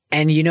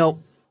 And,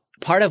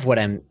 part of what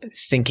I'm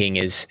thinking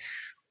is,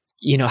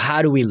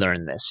 how do we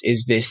learn this?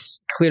 Is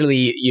this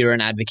clearly you're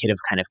an advocate of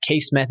kind of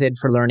case method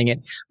for learning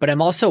it, but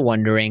I'm also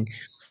wondering,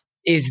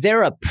 is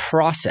there a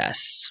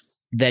process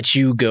that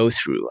you go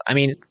through? I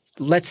mean,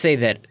 let's say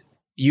that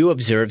you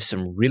observe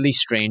some really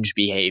strange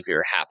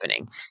behavior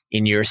happening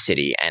in your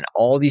city, and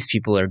all these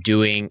people are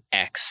doing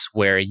X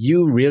where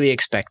you really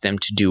expect them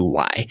to do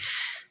Y.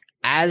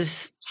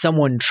 As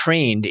someone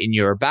trained in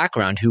your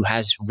background who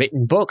has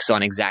written books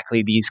on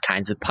exactly these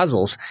kinds of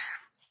puzzles,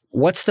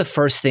 what's the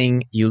first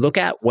thing you look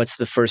at? What's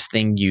the first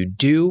thing you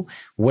do?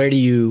 Where do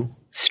you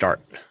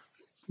start?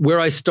 Where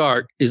I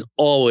start is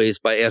always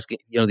by asking,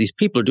 these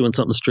people are doing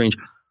something strange.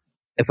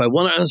 If I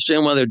want to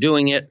understand why they're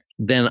doing it,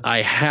 then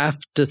I have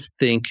to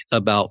think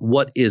about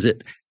what is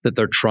it that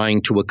they're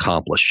trying to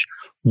accomplish?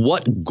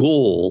 What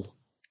goal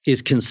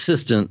is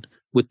consistent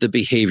with the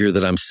behavior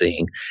that I'm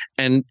seeing?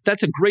 And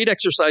that's a great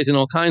exercise in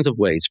all kinds of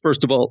ways.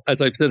 First of all,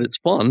 as I've said, it's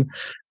fun.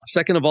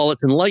 Second of all,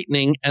 it's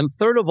enlightening. And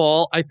third of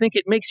all, I think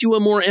it makes you a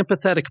more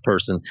empathetic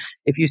person.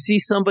 If you see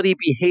somebody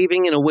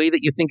behaving in a way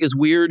that you think is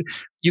weird,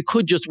 you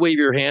could just wave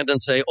your hand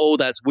and say, oh,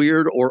 that's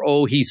weird, or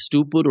oh, he's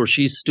stupid or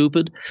she's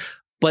stupid.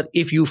 But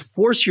if you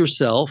force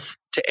yourself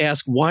to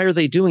ask, why are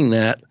they doing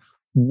that?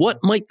 What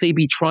might they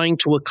be trying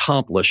to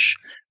accomplish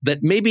that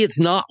maybe it's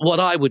not what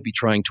I would be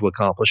trying to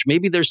accomplish?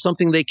 Maybe there's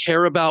something they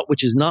care about,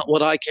 which is not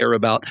what I care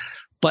about.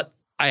 But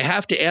I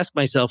have to ask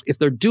myself, if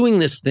they're doing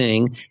this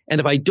thing, and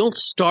if I don't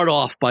start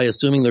off by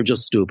assuming they're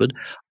just stupid,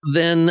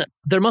 then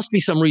there must be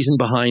some reason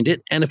behind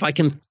it. And if I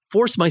can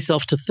force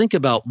myself to think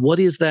about what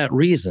is that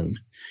reason,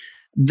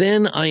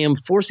 then I am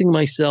forcing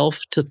myself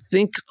to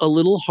think a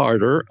little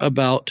harder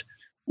about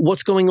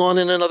what's going on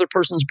in another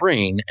person's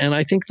brain. And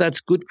I think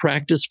that's good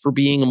practice for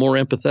being a more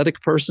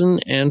empathetic person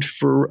and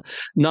for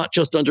not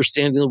just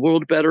understanding the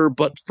world better,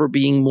 but for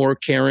being more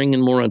caring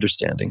and more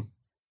understanding.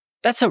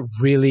 That's a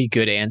really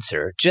good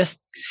answer. Just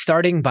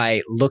starting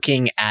by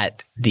looking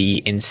at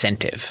the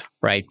incentive,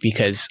 right?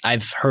 Because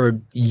I've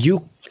heard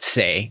you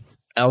say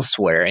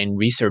elsewhere in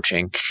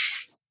researching,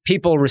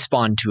 people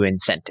respond to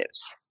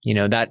incentives.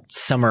 That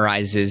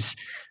summarizes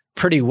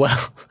pretty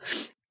well.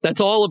 That's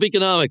all of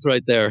economics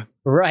right there.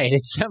 Right.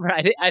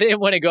 I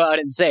didn't want to go out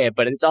and say it,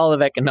 but it's all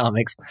of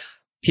economics.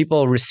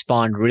 People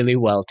respond really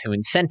well to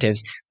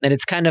incentives. And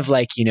it's kind of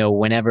like,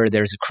 whenever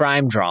there's a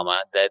crime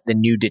drama, the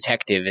new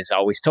detective is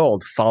always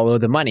told, follow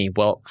the money.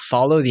 Well,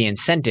 follow the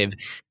incentive,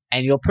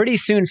 and you'll pretty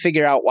soon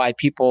figure out why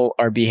people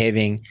are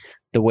behaving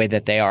the way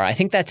that they are. I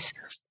think that's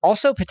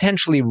also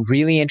potentially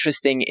really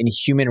interesting in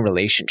human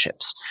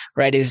relationships,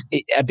 right? Is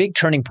a big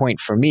turning point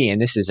for me.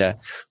 And this is a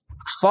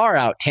far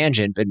out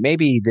tangent, but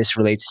maybe this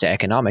relates to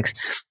economics.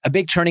 A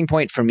big turning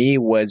point for me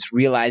was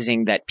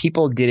realizing that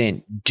people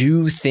didn't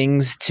do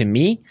things to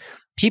me.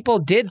 People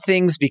did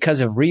things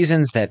because of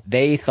reasons that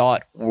they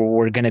thought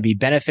were going to be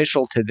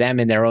beneficial to them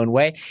in their own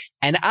way.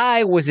 And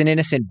I was an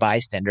innocent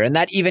bystander. And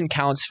that even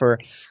counts for,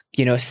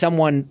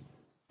 someone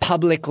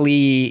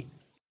publicly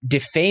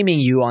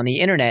defaming you on the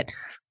internet.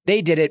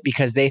 They did it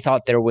because they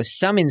thought there was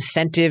some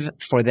incentive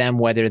for them,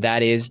 whether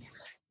that is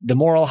the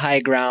moral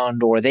high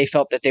ground, or they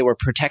felt that they were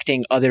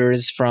protecting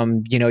others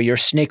from, your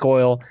snake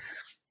oil.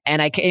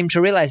 And I came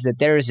to realize that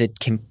there is a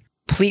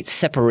complete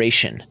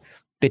separation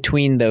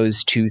between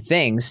those two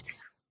things.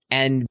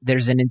 And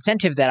there's an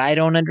incentive that I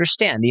don't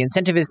understand. The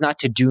incentive is not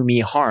to do me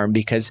harm,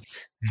 because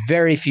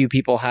very few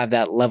people have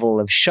that level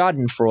of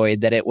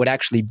schadenfreude that it would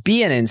actually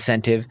be an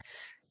incentive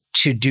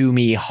to do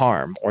me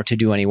harm or to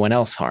do anyone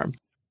else harm.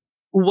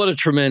 What a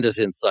tremendous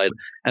insight.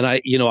 And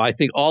I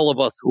think all of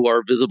us who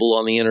are visible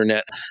on the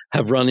internet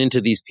have run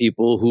into these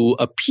people who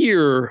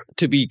appear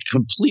to be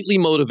completely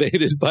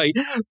motivated by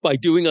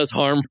doing us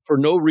harm for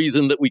no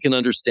reason that we can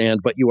understand.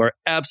 But you are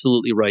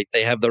absolutely right.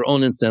 They have their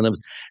own incentives,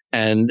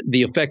 and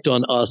the effect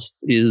on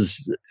us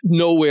is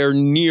nowhere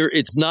near,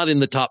 it's not in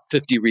the top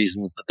 50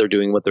 reasons that they're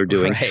doing what they're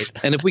doing. Right.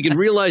 And if we can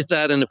realize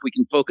that, and if we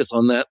can focus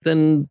on that,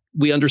 then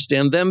we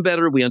understand them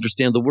better, we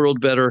understand the world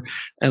better.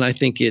 And I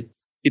think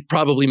it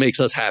probably makes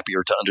us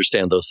happier to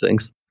understand those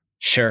things.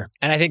 Sure.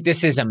 And I think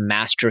this is a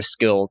master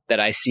skill that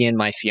I see in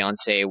my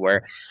fiance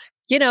where,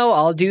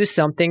 I'll do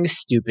something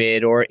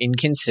stupid or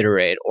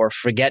inconsiderate or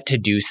forget to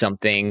do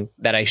something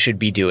that I should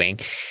be doing.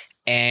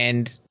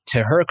 And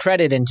to her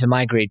credit and to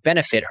my great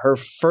benefit, her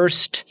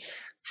first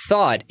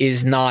thought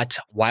is not,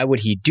 why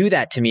would he do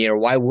that to me, or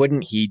why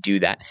wouldn't he do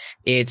that?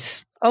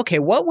 It's, okay,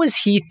 what was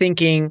he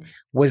thinking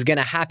was going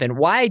to happen?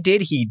 Why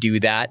did he do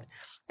that?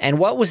 And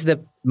what was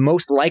the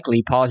most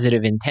likely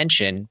positive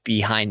intention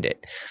behind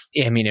it?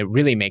 I mean, it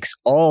really makes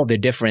all the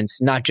difference,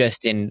 not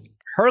just in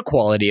her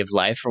quality of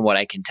life, from what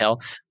I can tell,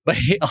 but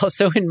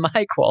also in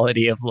my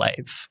quality of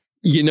life.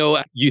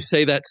 You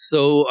say that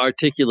so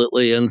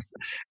articulately. And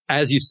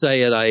as you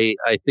say it, I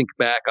think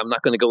back, I'm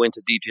not going to go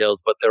into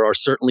details, but there are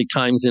certainly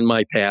times in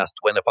my past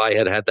when if I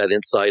had had that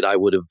insight, I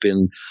would have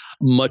been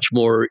much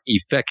more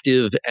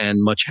effective and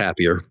much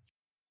happier.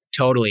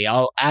 Totally.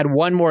 I'll add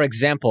one more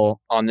example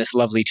on this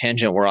lovely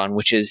tangent we're on,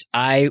 which is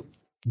I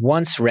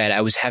once read,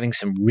 I was having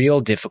some real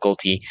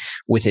difficulty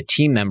with a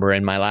team member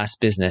in my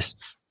last business.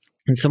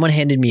 And someone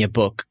handed me a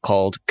book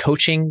called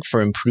Coaching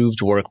for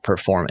Improved Work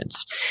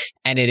Performance.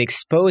 And it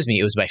exposed me.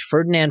 It was by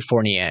Ferdinand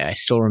Fournier. I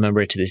still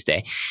remember it to this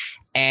day.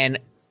 And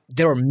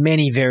there were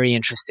many very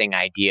interesting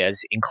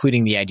ideas,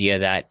 including the idea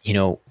that,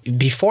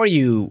 before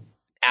you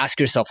ask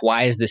yourself,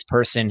 why is this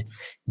person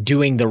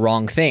doing the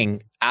wrong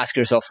thing? Ask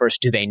yourself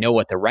first, do they know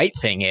what the right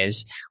thing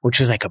is? Which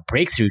was like a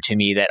breakthrough to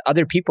me, that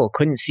other people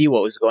couldn't see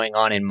what was going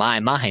on in my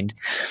mind.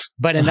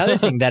 But another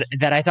thing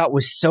that I thought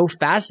was so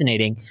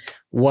fascinating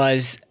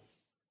was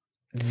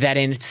that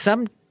in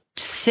some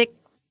sick,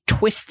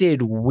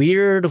 twisted,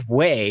 weird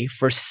way,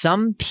 for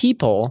some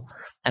people,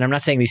 and I'm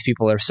not saying these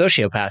people are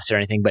sociopaths or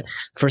anything, but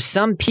for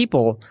some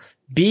people,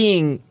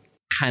 being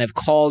kind of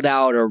called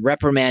out or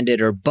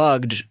reprimanded or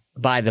bugged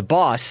by the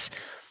boss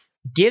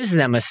gives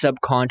them a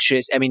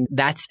subconscious,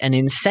 that's an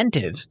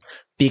incentive,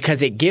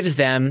 because it gives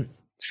them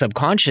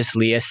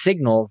subconsciously a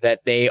signal that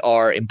they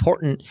are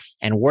important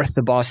and worth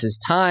the boss's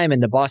time,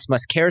 and the boss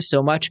must care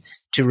so much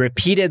to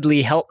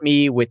repeatedly help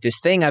me with this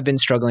thing I've been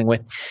struggling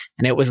with.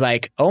 And it was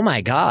like, oh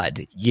my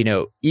God,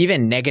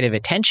 even negative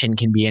attention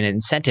can be an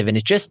incentive. And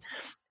it just,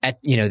 at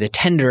the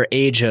tender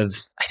age of,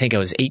 I think I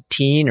was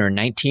 18 or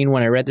 19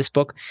 when I read this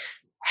book,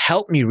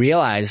 helped me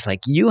realize, like,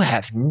 you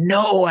have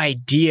no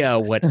idea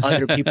what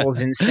other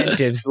people's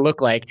incentives look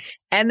like,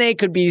 and they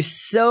could be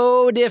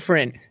so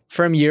different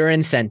from your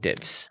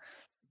incentives.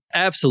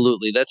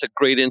 Absolutely. That's a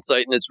great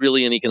insight, and it's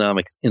really an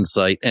economics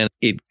insight, and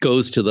it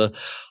goes to the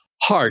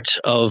heart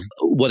of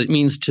what it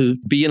means to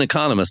be an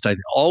economist. I'm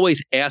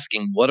always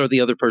asking, what are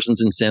the other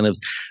person's incentives,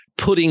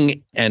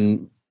 putting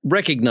and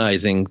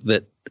recognizing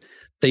that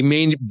they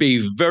may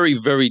be very,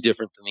 very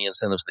different than the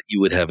incentives that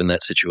you would have in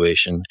that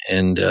situation.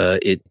 And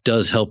it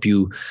does help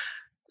you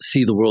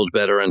see the world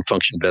better and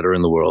function better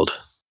in the world.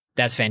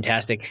 That's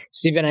fantastic.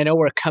 Steven, I know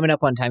we're coming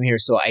up on time here,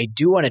 so I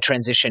do want to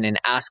transition and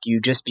ask you,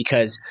 just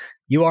because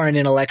you are an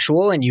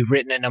intellectual and you've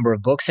written a number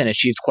of books and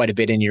achieved quite a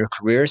bit in your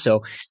career.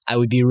 So I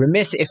would be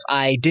remiss if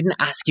I didn't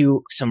ask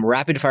you some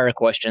rapid fire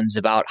questions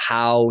about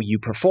how you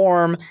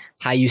perform,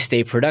 how you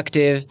stay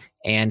productive,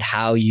 and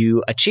how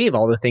you achieve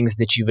all the things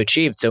that you've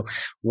achieved. So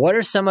what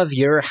are some of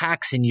your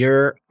hacks in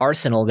your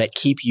arsenal that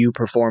keep you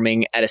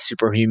performing at a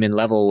superhuman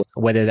level,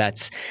 whether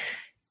that's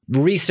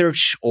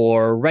research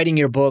or writing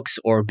your books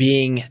or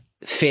being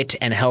fit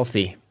and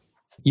healthy?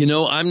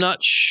 I'm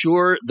not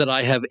sure that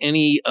I have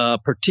any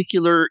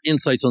particular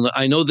insights on that.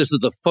 I know this is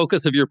the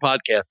focus of your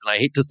podcast, and I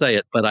hate to say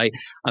it, but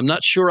I'm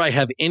not sure I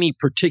have any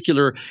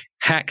particular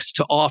hacks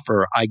to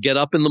offer. I get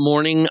up in the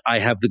morning. I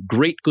have the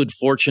great good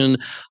fortune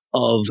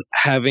of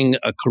having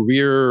a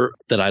career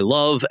that I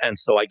love. And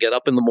so I get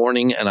up in the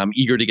morning and I'm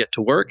eager to get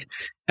to work.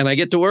 And I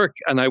get to work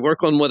and I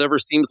work on whatever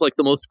seems like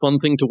the most fun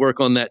thing to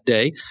work on that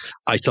day.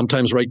 I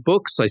sometimes write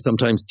books. I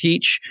sometimes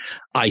teach.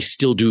 I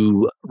still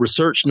do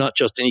research, not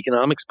just in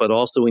economics, but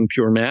also in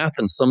pure math.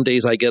 And some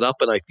days I get up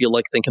and I feel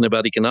like thinking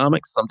about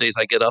economics. Some days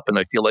I get up and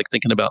I feel like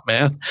thinking about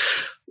math.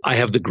 I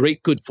have the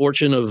great good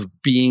fortune of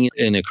being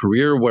in a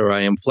career where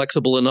I am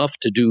flexible enough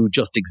to do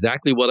just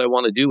exactly what I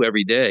want to do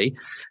every day.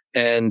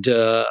 And,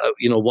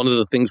 one of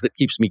the things that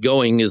keeps me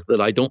going is that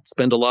I don't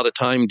spend a lot of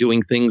time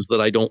doing things that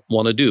I don't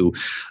want to do.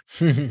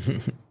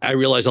 I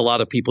realize a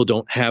lot of people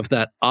don't have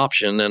that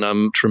option, and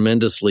I'm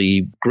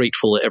tremendously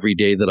grateful every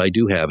day that I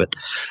do have it.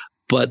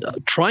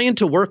 But trying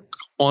to work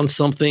on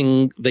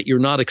something that you're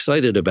not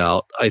excited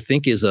about, I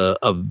think, is a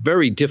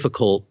very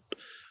difficult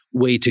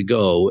way to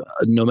go.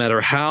 No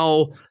matter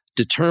how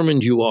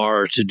determined you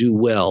are to do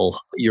well,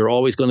 you're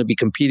always going to be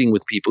competing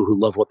with people who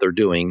love what they're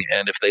doing.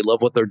 And if they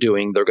love what they're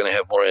doing, they're going to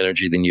have more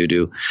energy than you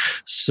do.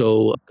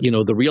 So,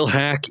 the real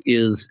hack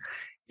is,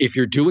 if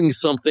you're doing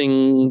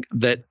something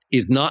that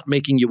is not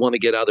making you want to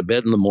get out of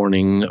bed in the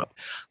morning.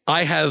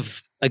 I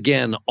have,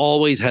 again,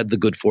 always had the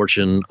good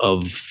fortune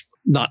of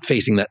not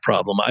facing that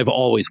problem. I've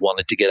always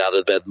wanted to get out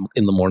of bed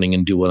in the morning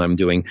and do what I'm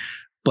doing.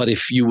 But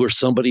if you were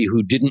somebody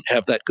who didn't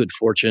have that good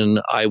fortune,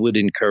 I would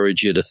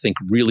encourage you to think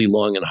really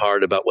long and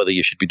hard about whether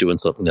you should be doing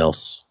something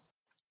else.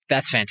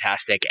 That's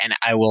fantastic. And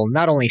I will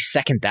not only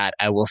second that,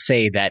 I will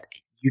say that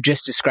you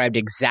just described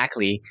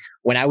exactly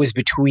when I was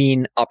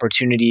between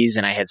opportunities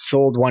and I had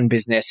sold one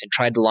business and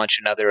tried to launch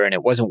another and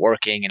it wasn't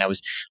working and I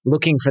was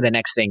looking for the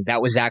next thing.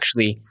 That was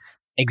actually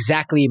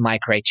exactly my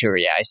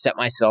criteria. I set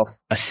myself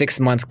a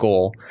 6-month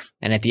goal.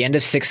 And at the end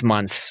of 6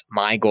 months,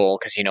 my goal,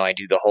 because, I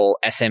do the whole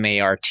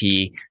SMART,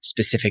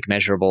 specific,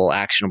 measurable,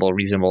 actionable,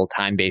 reasonable,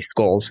 time-based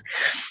goals.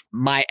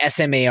 My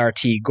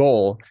SMART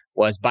goal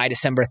was by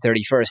December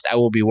 31st, I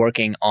will be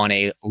working on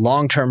a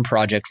long-term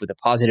project with a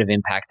positive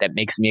impact that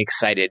makes me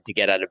excited to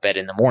get out of bed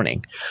in the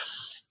morning.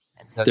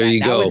 And so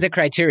that was the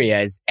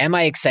criteria is, am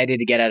I excited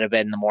to get out of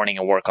bed in the morning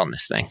and work on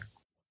this thing?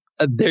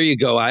 There you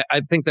go. I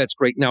think that's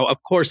great. Now,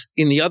 of course,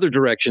 in the other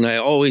direction, I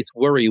always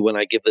worry when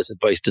I give this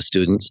advice to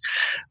students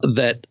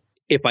that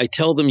if I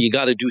tell them you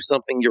got to do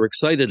something you're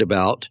excited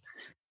about,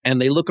 and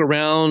they look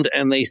around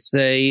and they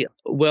say,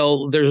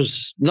 well,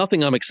 there's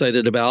nothing I'm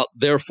excited about,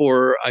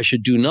 therefore I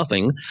should do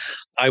nothing.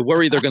 I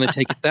worry they're going to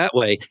take it that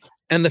way.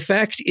 And the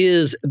fact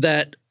is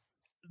that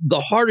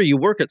the harder you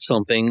work at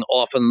something,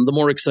 often the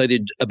more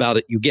excited about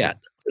it you get.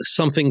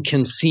 Something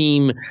can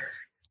seem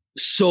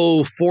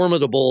so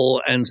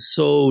formidable and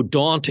so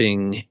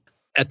daunting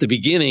at the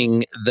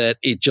beginning that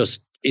it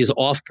just is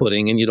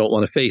off-putting and you don't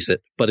want to face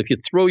it. But if you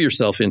throw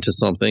yourself into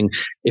something,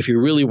 if you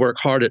really work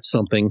hard at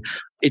something,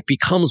 it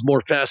becomes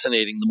more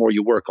fascinating the more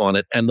you work on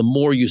it. And the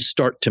more you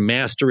start to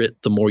master it,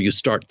 the more you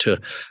start to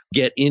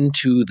get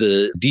into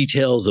the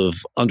details of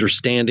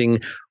understanding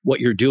what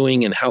you're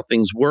doing and how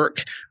things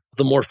work,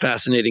 the more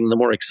fascinating, the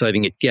more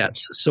exciting it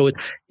gets. So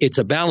it's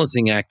a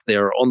balancing act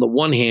there. On the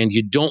one hand,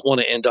 you don't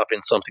want to end up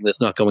in something that's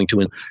not going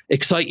to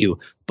excite you.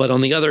 But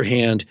on the other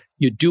hand,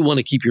 you do want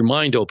to keep your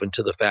mind open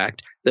to the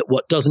fact that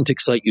what doesn't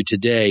excite you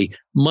today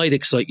might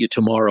excite you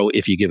tomorrow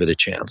if you give it a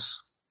chance.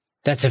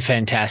 That's a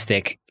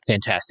fantastic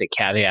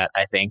caveat,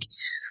 I think.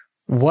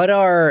 What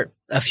are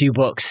a few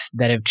books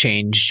that have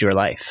changed your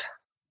life?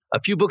 A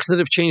few books that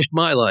have changed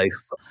my life.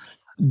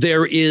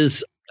 There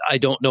is, I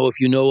don't know if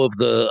you know of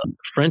the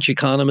French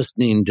economist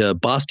named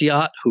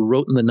Bastiat, who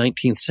wrote in the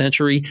 19th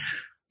century.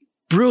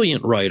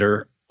 Brilliant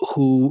writer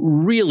who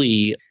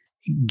really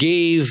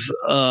gave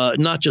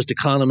not just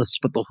economists,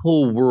 but the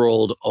whole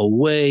world a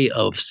way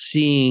of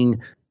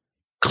seeing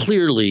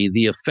clearly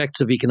the effects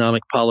of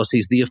economic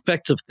policies, the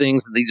effects of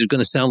things. These are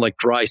going to sound like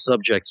dry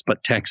subjects,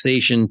 but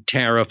taxation,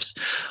 tariffs,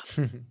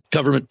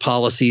 government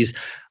policies.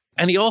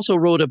 And he also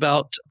wrote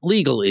about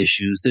legal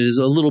issues. There's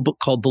a little book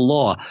called The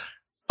Law.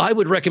 I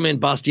would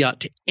recommend Bastiat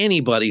to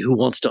anybody who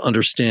wants to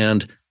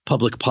understand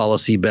public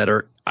policy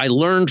better. I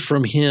learned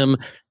from him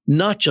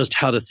not just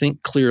how to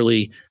think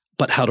clearly,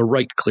 but how to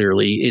write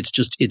clearly. It's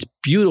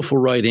beautiful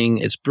writing.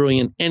 It's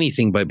brilliant.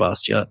 Anything by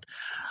Bastiat.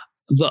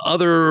 The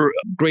other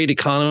great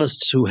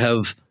economists who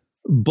have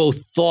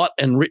both thought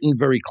and written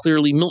very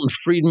clearly, Milton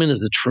Friedman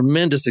is a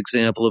tremendous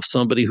example of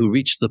somebody who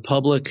reached the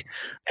public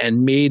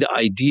and made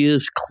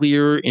ideas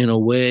clear in a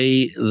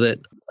way that,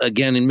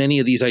 again, in many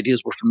of these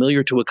ideas were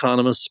familiar to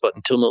economists, but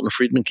until Milton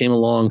Friedman came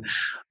along,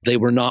 they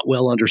were not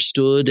well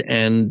understood.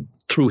 And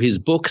through his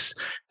books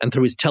and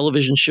through his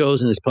television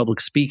shows and his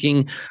public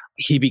speaking,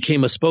 he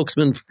became a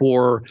spokesman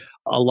for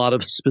a lot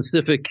of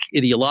specific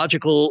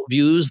ideological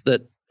views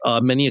that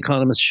many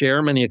economists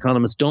share, many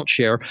economists don't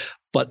share.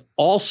 But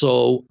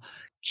also,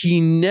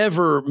 he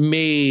never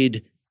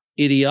made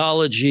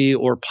ideology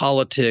or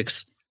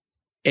politics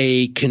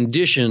a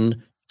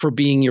condition for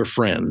being your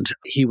friend.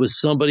 He was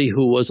somebody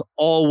who was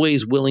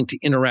always willing to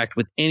interact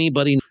with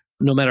anybody,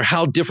 no matter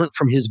how different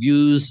from his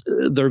views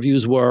their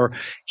views were.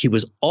 He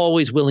was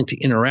always willing to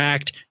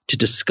interact, to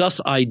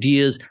discuss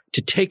ideas,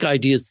 to take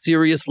ideas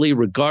seriously,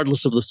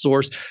 regardless of the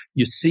source.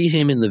 You see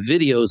him in the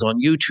videos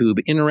on YouTube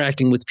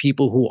interacting with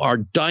people who are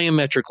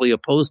diametrically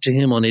opposed to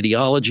him on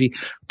ideology,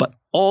 but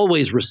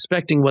always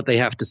respecting what they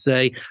have to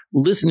say,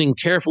 listening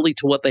carefully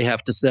to what they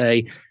have to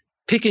say,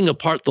 picking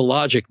apart the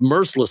logic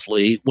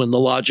mercilessly when the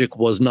logic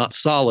was not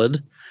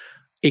solid,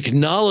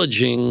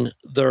 acknowledging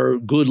their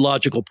good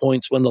logical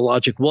points when the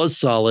logic was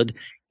solid,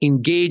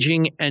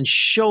 engaging and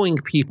showing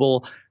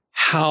people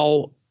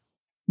how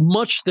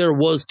much there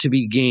was to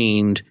be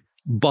gained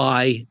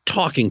by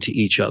talking to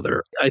each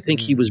other. I think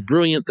he was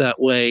brilliant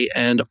that way,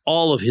 and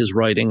all of his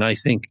writing, I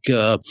think,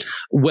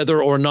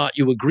 whether or not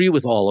you agree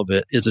with all of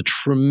it, is a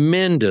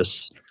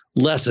tremendous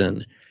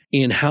lesson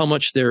in how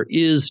much there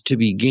is to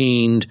be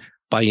gained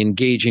by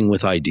engaging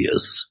with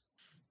ideas.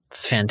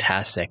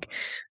 Fantastic.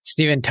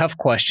 Steven, tough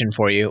question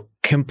for you.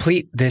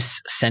 Complete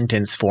this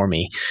sentence for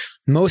me.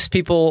 Most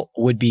people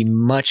would be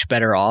much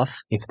better off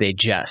if they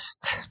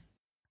just.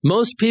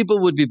 Most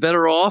people would be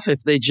better off if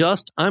they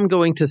just, I'm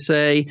going to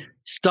say,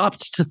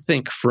 stopped to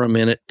think for a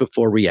minute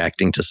before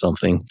reacting to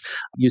something.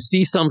 You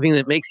see something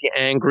that makes you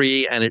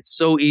angry, and it's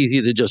so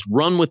easy to just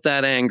run with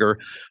that anger.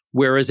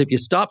 Whereas if you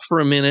stop for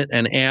a minute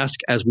and ask,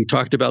 as we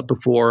talked about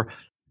before,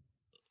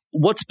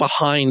 what's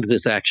behind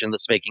this action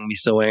that's making me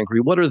so angry?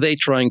 What are they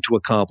trying to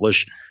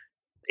accomplish?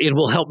 It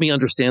will help me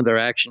understand their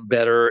action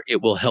better.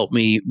 It will help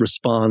me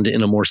respond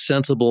in a more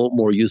sensible,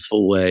 more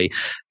useful way.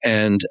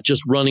 And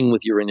just running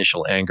with your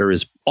initial anger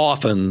is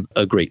often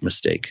a great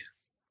mistake.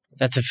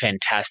 That's a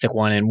fantastic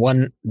one, and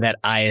one that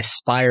I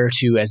aspire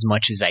to as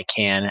much as I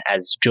can.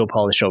 As Joe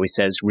Polish always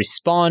says,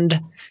 respond,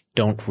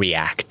 don't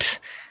react.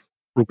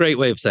 Great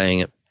way of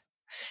saying it.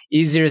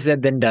 Easier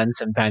said than done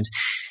sometimes.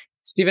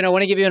 Steven, I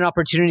want to give you an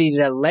opportunity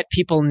to let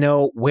people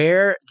know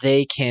where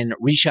they can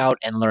reach out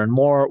and learn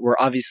more. We're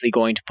obviously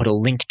going to put a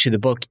link to the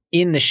book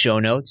in the show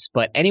notes,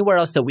 but anywhere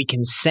else that we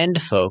can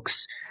send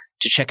folks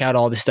to check out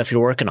all the stuff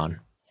you're working on.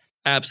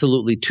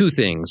 Absolutely. Two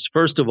things.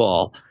 First of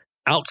all,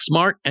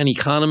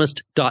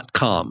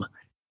 outsmartaneconomist.com.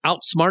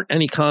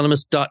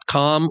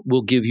 Outsmartaneconomist.com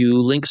will give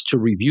you links to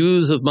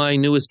reviews of my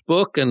newest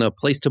book and a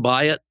place to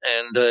buy it.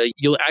 And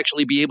you'll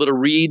actually be able to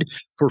read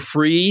for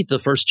free the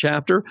first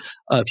chapter.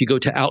 If you go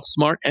to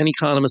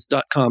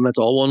outsmartaneconomist.com, that's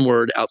all one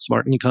word,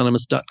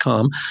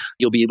 outsmartaneconomist.com,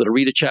 you'll be able to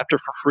read a chapter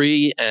for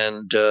free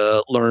and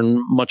learn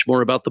much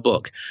more about the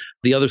book.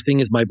 The other thing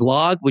is my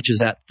blog, which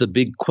is at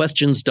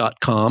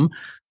thebigquestions.com.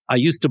 I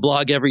used to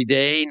blog every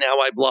day. Now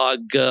I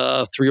blog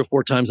 3 or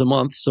 4 times a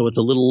month, so it's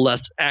a little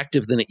less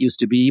active than it used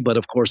to be. But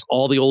of course,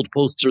 all the old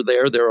posts are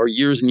there. There are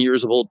years and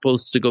years of old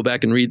posts to go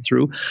back and read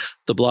through.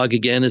 The blog,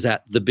 again, is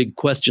at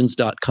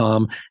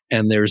thebigquestions.com,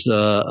 and there's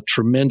a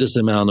tremendous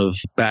amount of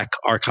back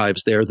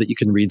archives there that you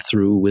can read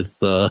through with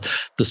the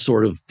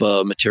sort of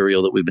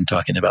material that we've been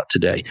talking about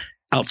today.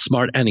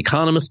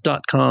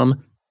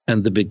 OutsmartAnEconomist.com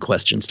and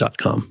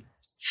thebigquestions.com.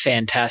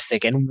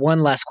 Fantastic. And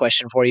one last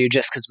question for you,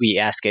 just because we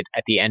ask it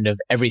at the end of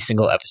every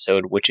single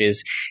episode, which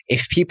is,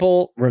 if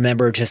people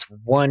remember just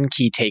one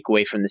key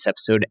takeaway from this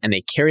episode and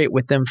they carry it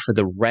with them for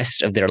the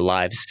rest of their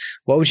lives,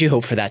 what would you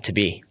hope for that to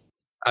be?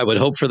 I would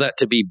hope for that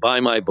to be buy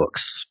my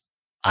books.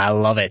 I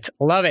love it.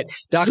 Love it.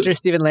 Dr.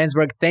 Steven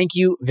Landsburg, thank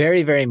you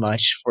very, very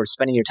much for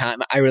spending your time.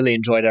 I really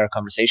enjoyed our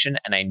conversation,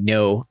 and I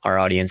know our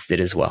audience did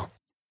as well.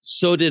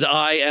 So did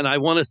I. And I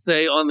want to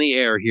say on the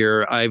air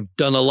here, I've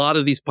done a lot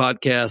of these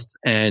podcasts,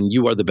 and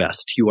you are the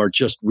best. You are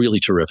just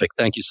really terrific.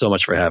 Thank you so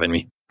much for having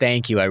me.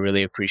 Thank you. I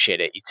really appreciate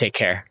it. You take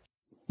care.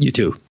 You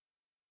too.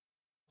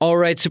 All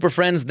right, Super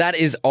Friends, that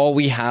is all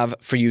we have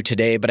for you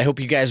today. But I hope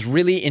you guys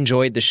really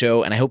enjoyed the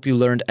show, and I hope you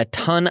learned a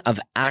ton of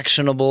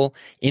actionable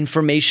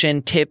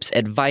information, tips,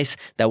 advice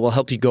that will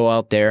help you go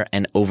out there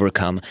and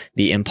overcome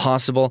the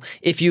impossible.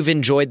 If you've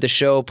enjoyed the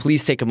show,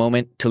 please take a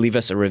moment to leave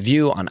us a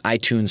review on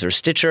iTunes or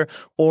Stitcher,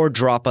 or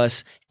drop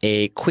us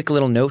a quick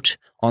little note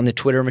on the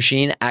Twitter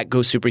machine at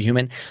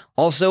GoSuperHuman.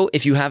 Also,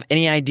 if you have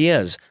any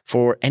ideas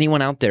for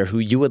anyone out there who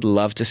you would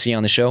love to see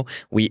on the show,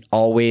 we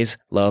always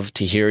love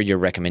to hear your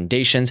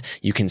recommendations.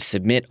 You can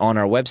submit on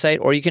our website,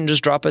 or you can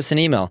just drop us an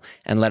email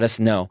and let us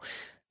know.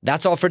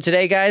 That's all for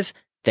today, guys.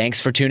 Thanks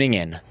for tuning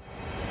in.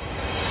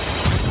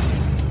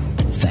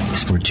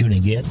 Thanks for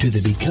tuning in to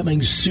the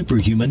Becoming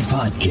Superhuman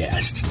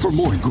podcast. For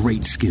more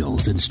great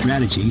skills and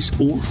strategies,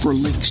 or for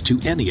links to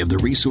any of the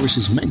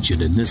resources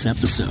mentioned in this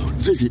episode,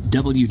 visit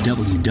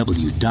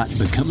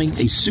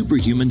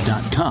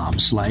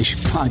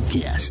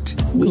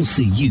www.becomingasuperhuman.com/podcast. We'll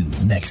see you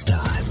next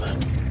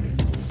time.